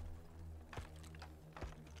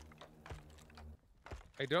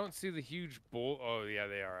 I don't see the huge Oh yeah,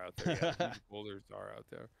 they are out there. Yeah, the huge boulders are out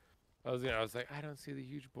there. I was like, I don't see the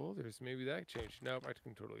huge boulders. Maybe that changed. Nope, I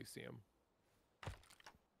can totally see them.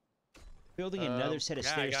 Building another set of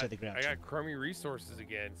stairs to the ground. I got crummy resources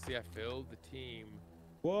again. See, I filled the team.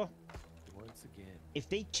 Well, once again. If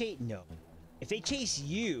they chase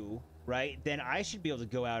you, right, then I should be able to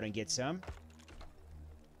go out and get some.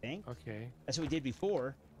 I think. Okay. That's what we did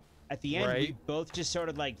before. At the end, we both just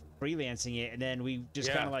started like freelancing it, and then we just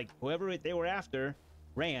kind of like whoever they were after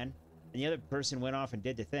ran, and the other person went off and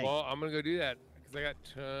did the thing. Well, I'm gonna go do that because I got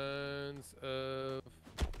tons of.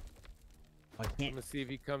 I can't. I'm gonna see if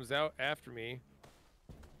he comes out after me.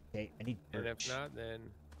 Okay, I need birch. And if not, then.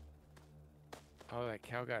 Oh, that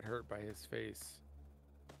cow got hurt by his face.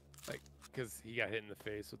 Like, because he got hit in the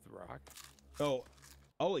face with the rock.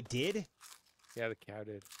 Oh, it did? Yeah, the cow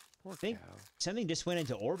did. Poor I think cow. something just went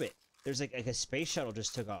into orbit. There's like a space shuttle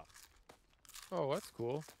just took off. Oh, that's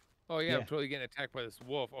cool. Oh, yeah, Yeah. I'm totally getting attacked by this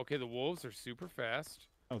wolf. Okay, the wolves are super fast.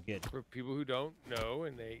 Oh, good. For people who don't know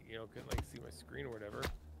and they, couldn't like see my screen or whatever.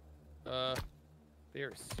 They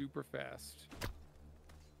are super fast.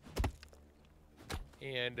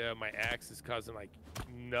 And my axe is causing like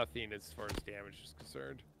nothing as far as damage is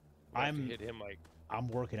concerned. I have to hit him like I'm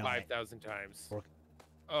working on it. 5,000 times.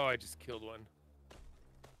 Oh, I just killed one.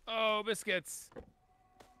 Oh, biscuits.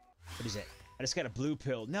 What is it? I just got a blue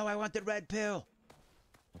pill. No, I want the red pill.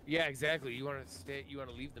 Yeah, exactly. You want to stay. You want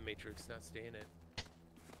to leave the Matrix, not stay in it.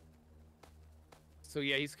 So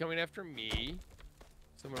yeah, he's coming after me.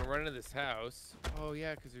 So I'm gonna run into this house. Oh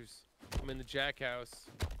yeah, because I'm in the Jack house.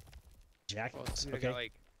 Jack? Oh, so okay. I got,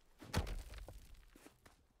 like...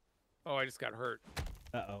 Oh, I just got hurt.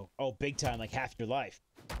 Uh-oh. Oh, big time, like half your life.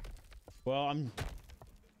 Well,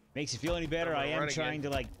 makes you feel any better. I am trying to,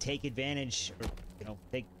 like, take advantage, or,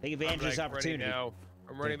 take advantage of this opportunity. Now.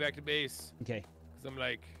 I'm running back to base. Okay. Because I'm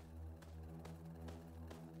like...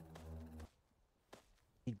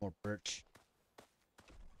 Need more birch.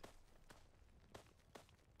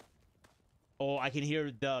 Oh, I can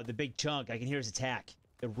hear the big chunk. I can hear his attack.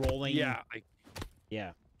 The rolling. Yeah.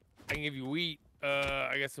 Yeah. I can give you wheat.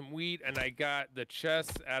 I got some wheat, and I got the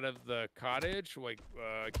chest out of the cottage. Like,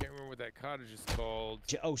 I can't remember what that cottage is called.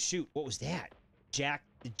 Oh, shoot. What was that?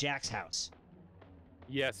 Jack's house.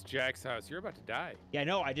 Yes, Jack's house. You're about to die. Yeah,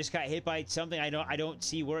 no, I just got hit by something. I don't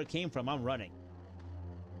see where it came from. I'm running.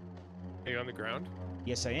 Are you on the ground?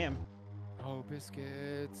 Yes, I am. Oh,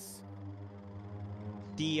 biscuits.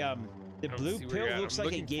 The blue pill looks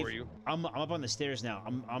like it gave. I'm up on the stairs now.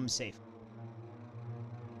 I'm safe.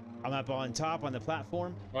 I'm up on top on the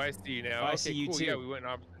platform. Oh, I see you now. Oh, okay, I see you cool. too. Yeah, we went in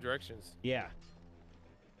opposite directions. Yeah.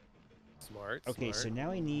 Smart. Okay, so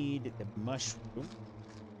now I need the mushroom.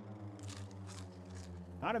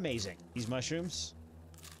 Not amazing. These mushrooms.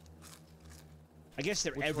 I guess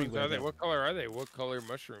they're everywhere. Are they? What color are they? What color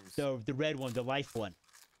mushrooms? The red one, the life one.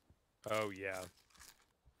 Oh yeah.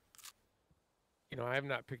 I have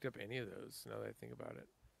not picked up any of those now that I think about it.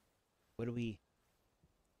 What do we...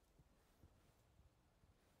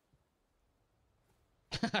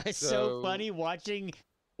 It's so funny watching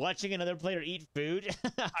another player eat food.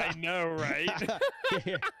 I know, right?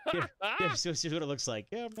 Here, so here's what it looks like.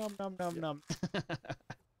 Yeah, nom, nom, nom, nom.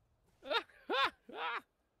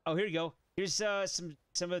 Oh, here you go. Here's some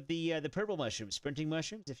of the purple mushrooms, sprinting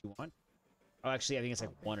mushrooms, if you want. Oh, actually, I think it's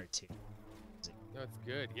like one or two. That's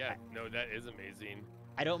good. Yeah. No, that is amazing.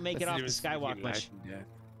 I don't make it off the skywalk much.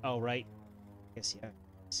 Oh, right. Yes, yeah.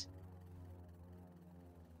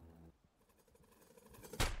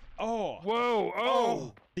 Oh. Whoa.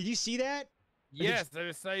 Oh. Did you see that? Yes, I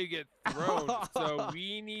just saw you get thrown. So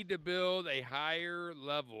we need to build a higher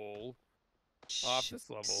level off this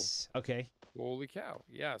level. Okay. Holy cow.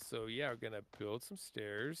 Yeah, so yeah, we're going to build some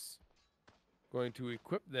stairs. Going to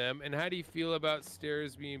equip them. And how do you feel about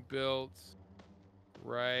stairs being built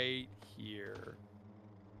right here?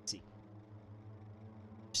 Let's see.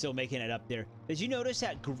 Still making it up there. Did you notice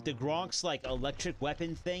that the Gronk's like electric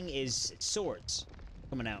weapon thing is swords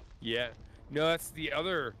coming out? Yeah. No, that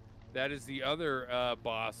is the other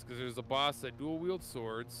boss, because there's a boss that dual wield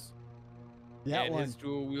swords. His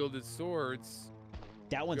dual wielded swords.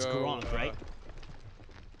 That one's Gronk, right?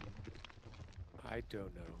 I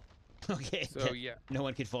don't know. Okay. So yeah. No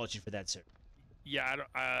one can fault you for that, sir. Yeah, I don't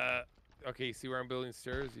okay, you see where I'm building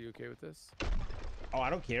stairs? Are you okay with this? Oh,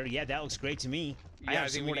 I don't care. Yeah, that looks great to me. Yeah, I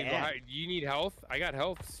think we need to go high. Do you need health? I got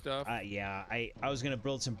health stuff. Yeah, I was gonna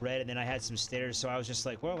build some bread, and then I had some stairs, so I was just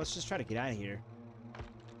like, well, let's just try to get out of here.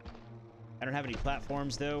 I don't have any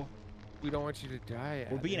platforms, though. We don't want you to die.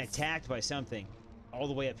 We're being attacked by something all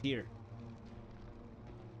the way up here.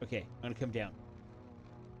 Okay, I'm gonna come down.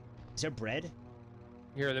 Is there bread?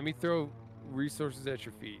 Here, let me throw resources at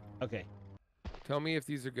your feet. Okay. Tell me if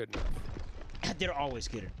these are good enough. They're always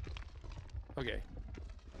good. Okay.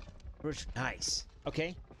 Nice.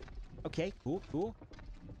 Okay. Okay, cool, cool.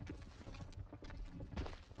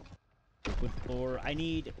 Wood floor. What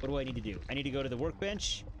do I need to do? I need to go to the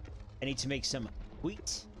workbench. I need to make some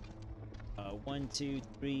wheat. 1, 2,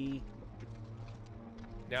 3.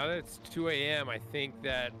 Now that it's 2 a.m., I think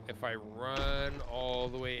that if I run all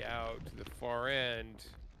the way out to the far end,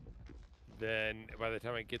 then by the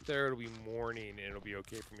time I get there, it'll be morning, and it'll be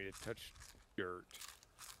okay for me to touch dirt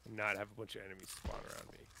and not have a bunch of enemies spawn around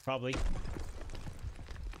me. Probably.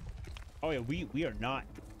 Oh yeah, we are not.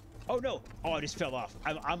 Oh no! Oh, I just fell off.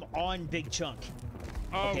 I'm on big chunk.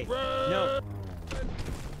 Oh, okay. No.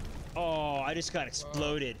 Oh, I just got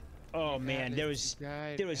exploded. Oh man, there was no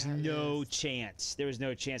Atlas. chance. There was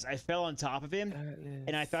no chance. I fell on top of him,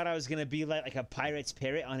 and I Atlas. thought I was gonna be like a pirate's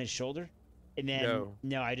parrot on his shoulder, and then No.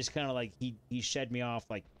 no, I just kind of like he shed me off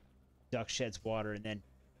like duck sheds water, and then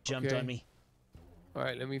jumped on me. All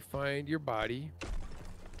right, let me find your body.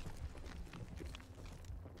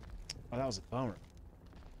 Oh, that was a bummer.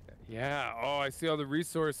 Yeah. Oh, I see all the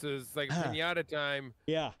resources. It's like pinata time.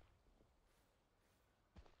 Yeah.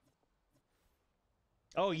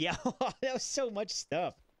 Oh yeah, that was so much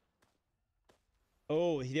stuff.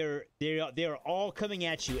 Oh, they're all coming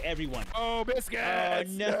at you, everyone. Oh, biscuits! Oh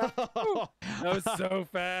no! That was so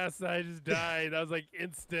fast. I just died. That was like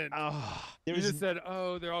instant. Oh, You just said,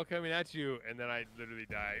 "Oh, they're all coming at you," and then I literally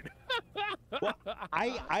died. Well,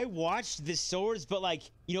 I watched the swords, but like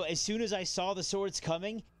as soon as I saw the swords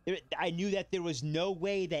coming, I knew that there was no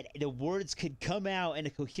way that the words could come out in a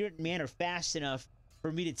coherent manner fast enough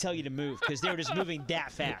for me to tell you to move, because they were just moving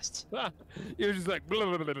that fast. You were just like, blah,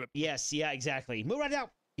 blah, blah, blah. Yes, yeah, exactly. Move right out.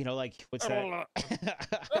 Like what's that?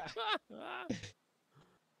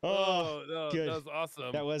 Oh, no, good. that was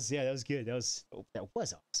awesome. That was good. That was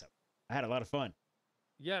awesome. I had a lot of fun.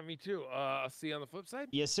 Yeah, me too. I'll see you on the flip side.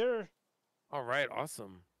 Yes, sir. All right,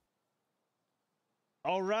 awesome.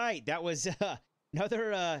 All right, that was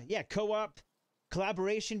another co-op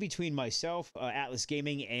collaboration between myself, Atlas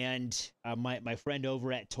Gaming, and my friend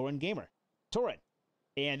over at Torrent Gamer, Torrent.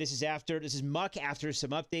 And this is Muck after some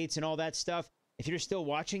updates and all that stuff. If you're still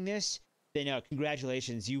watching this, then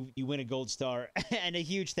congratulations, you win a gold star and a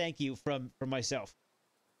huge thank you from myself.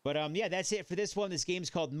 But yeah, that's it for this one. This game's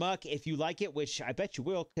called Muck. If you like it, which I bet you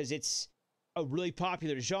will, because it's a really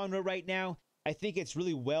popular genre right now. I think it's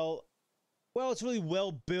really it's really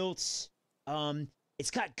well built.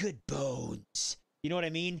 It's got good bones. You know what I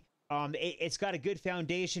mean? It's got a good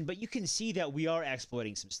foundation, but you can see that we are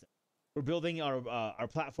exploiting some stuff. We're building our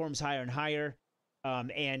platforms higher and higher,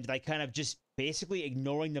 and like kind of just basically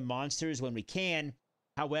ignoring the monsters when we can.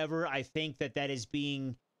 However, I think that is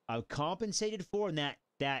being compensated for, and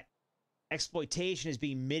that exploitation is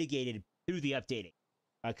being mitigated through the updating.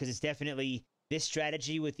 Because it's definitely, this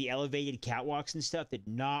strategy with the elevated catwalks and stuff did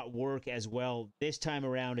not work as well this time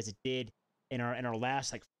around as it did in our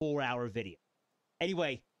last like 4-hour video.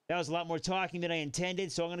 Anyway, that was a lot more talking than I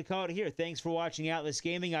intended, so I'm going to call it here. Thanks for watching Atlas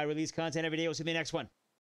Gaming. I release content every day. We'll see you in the next one.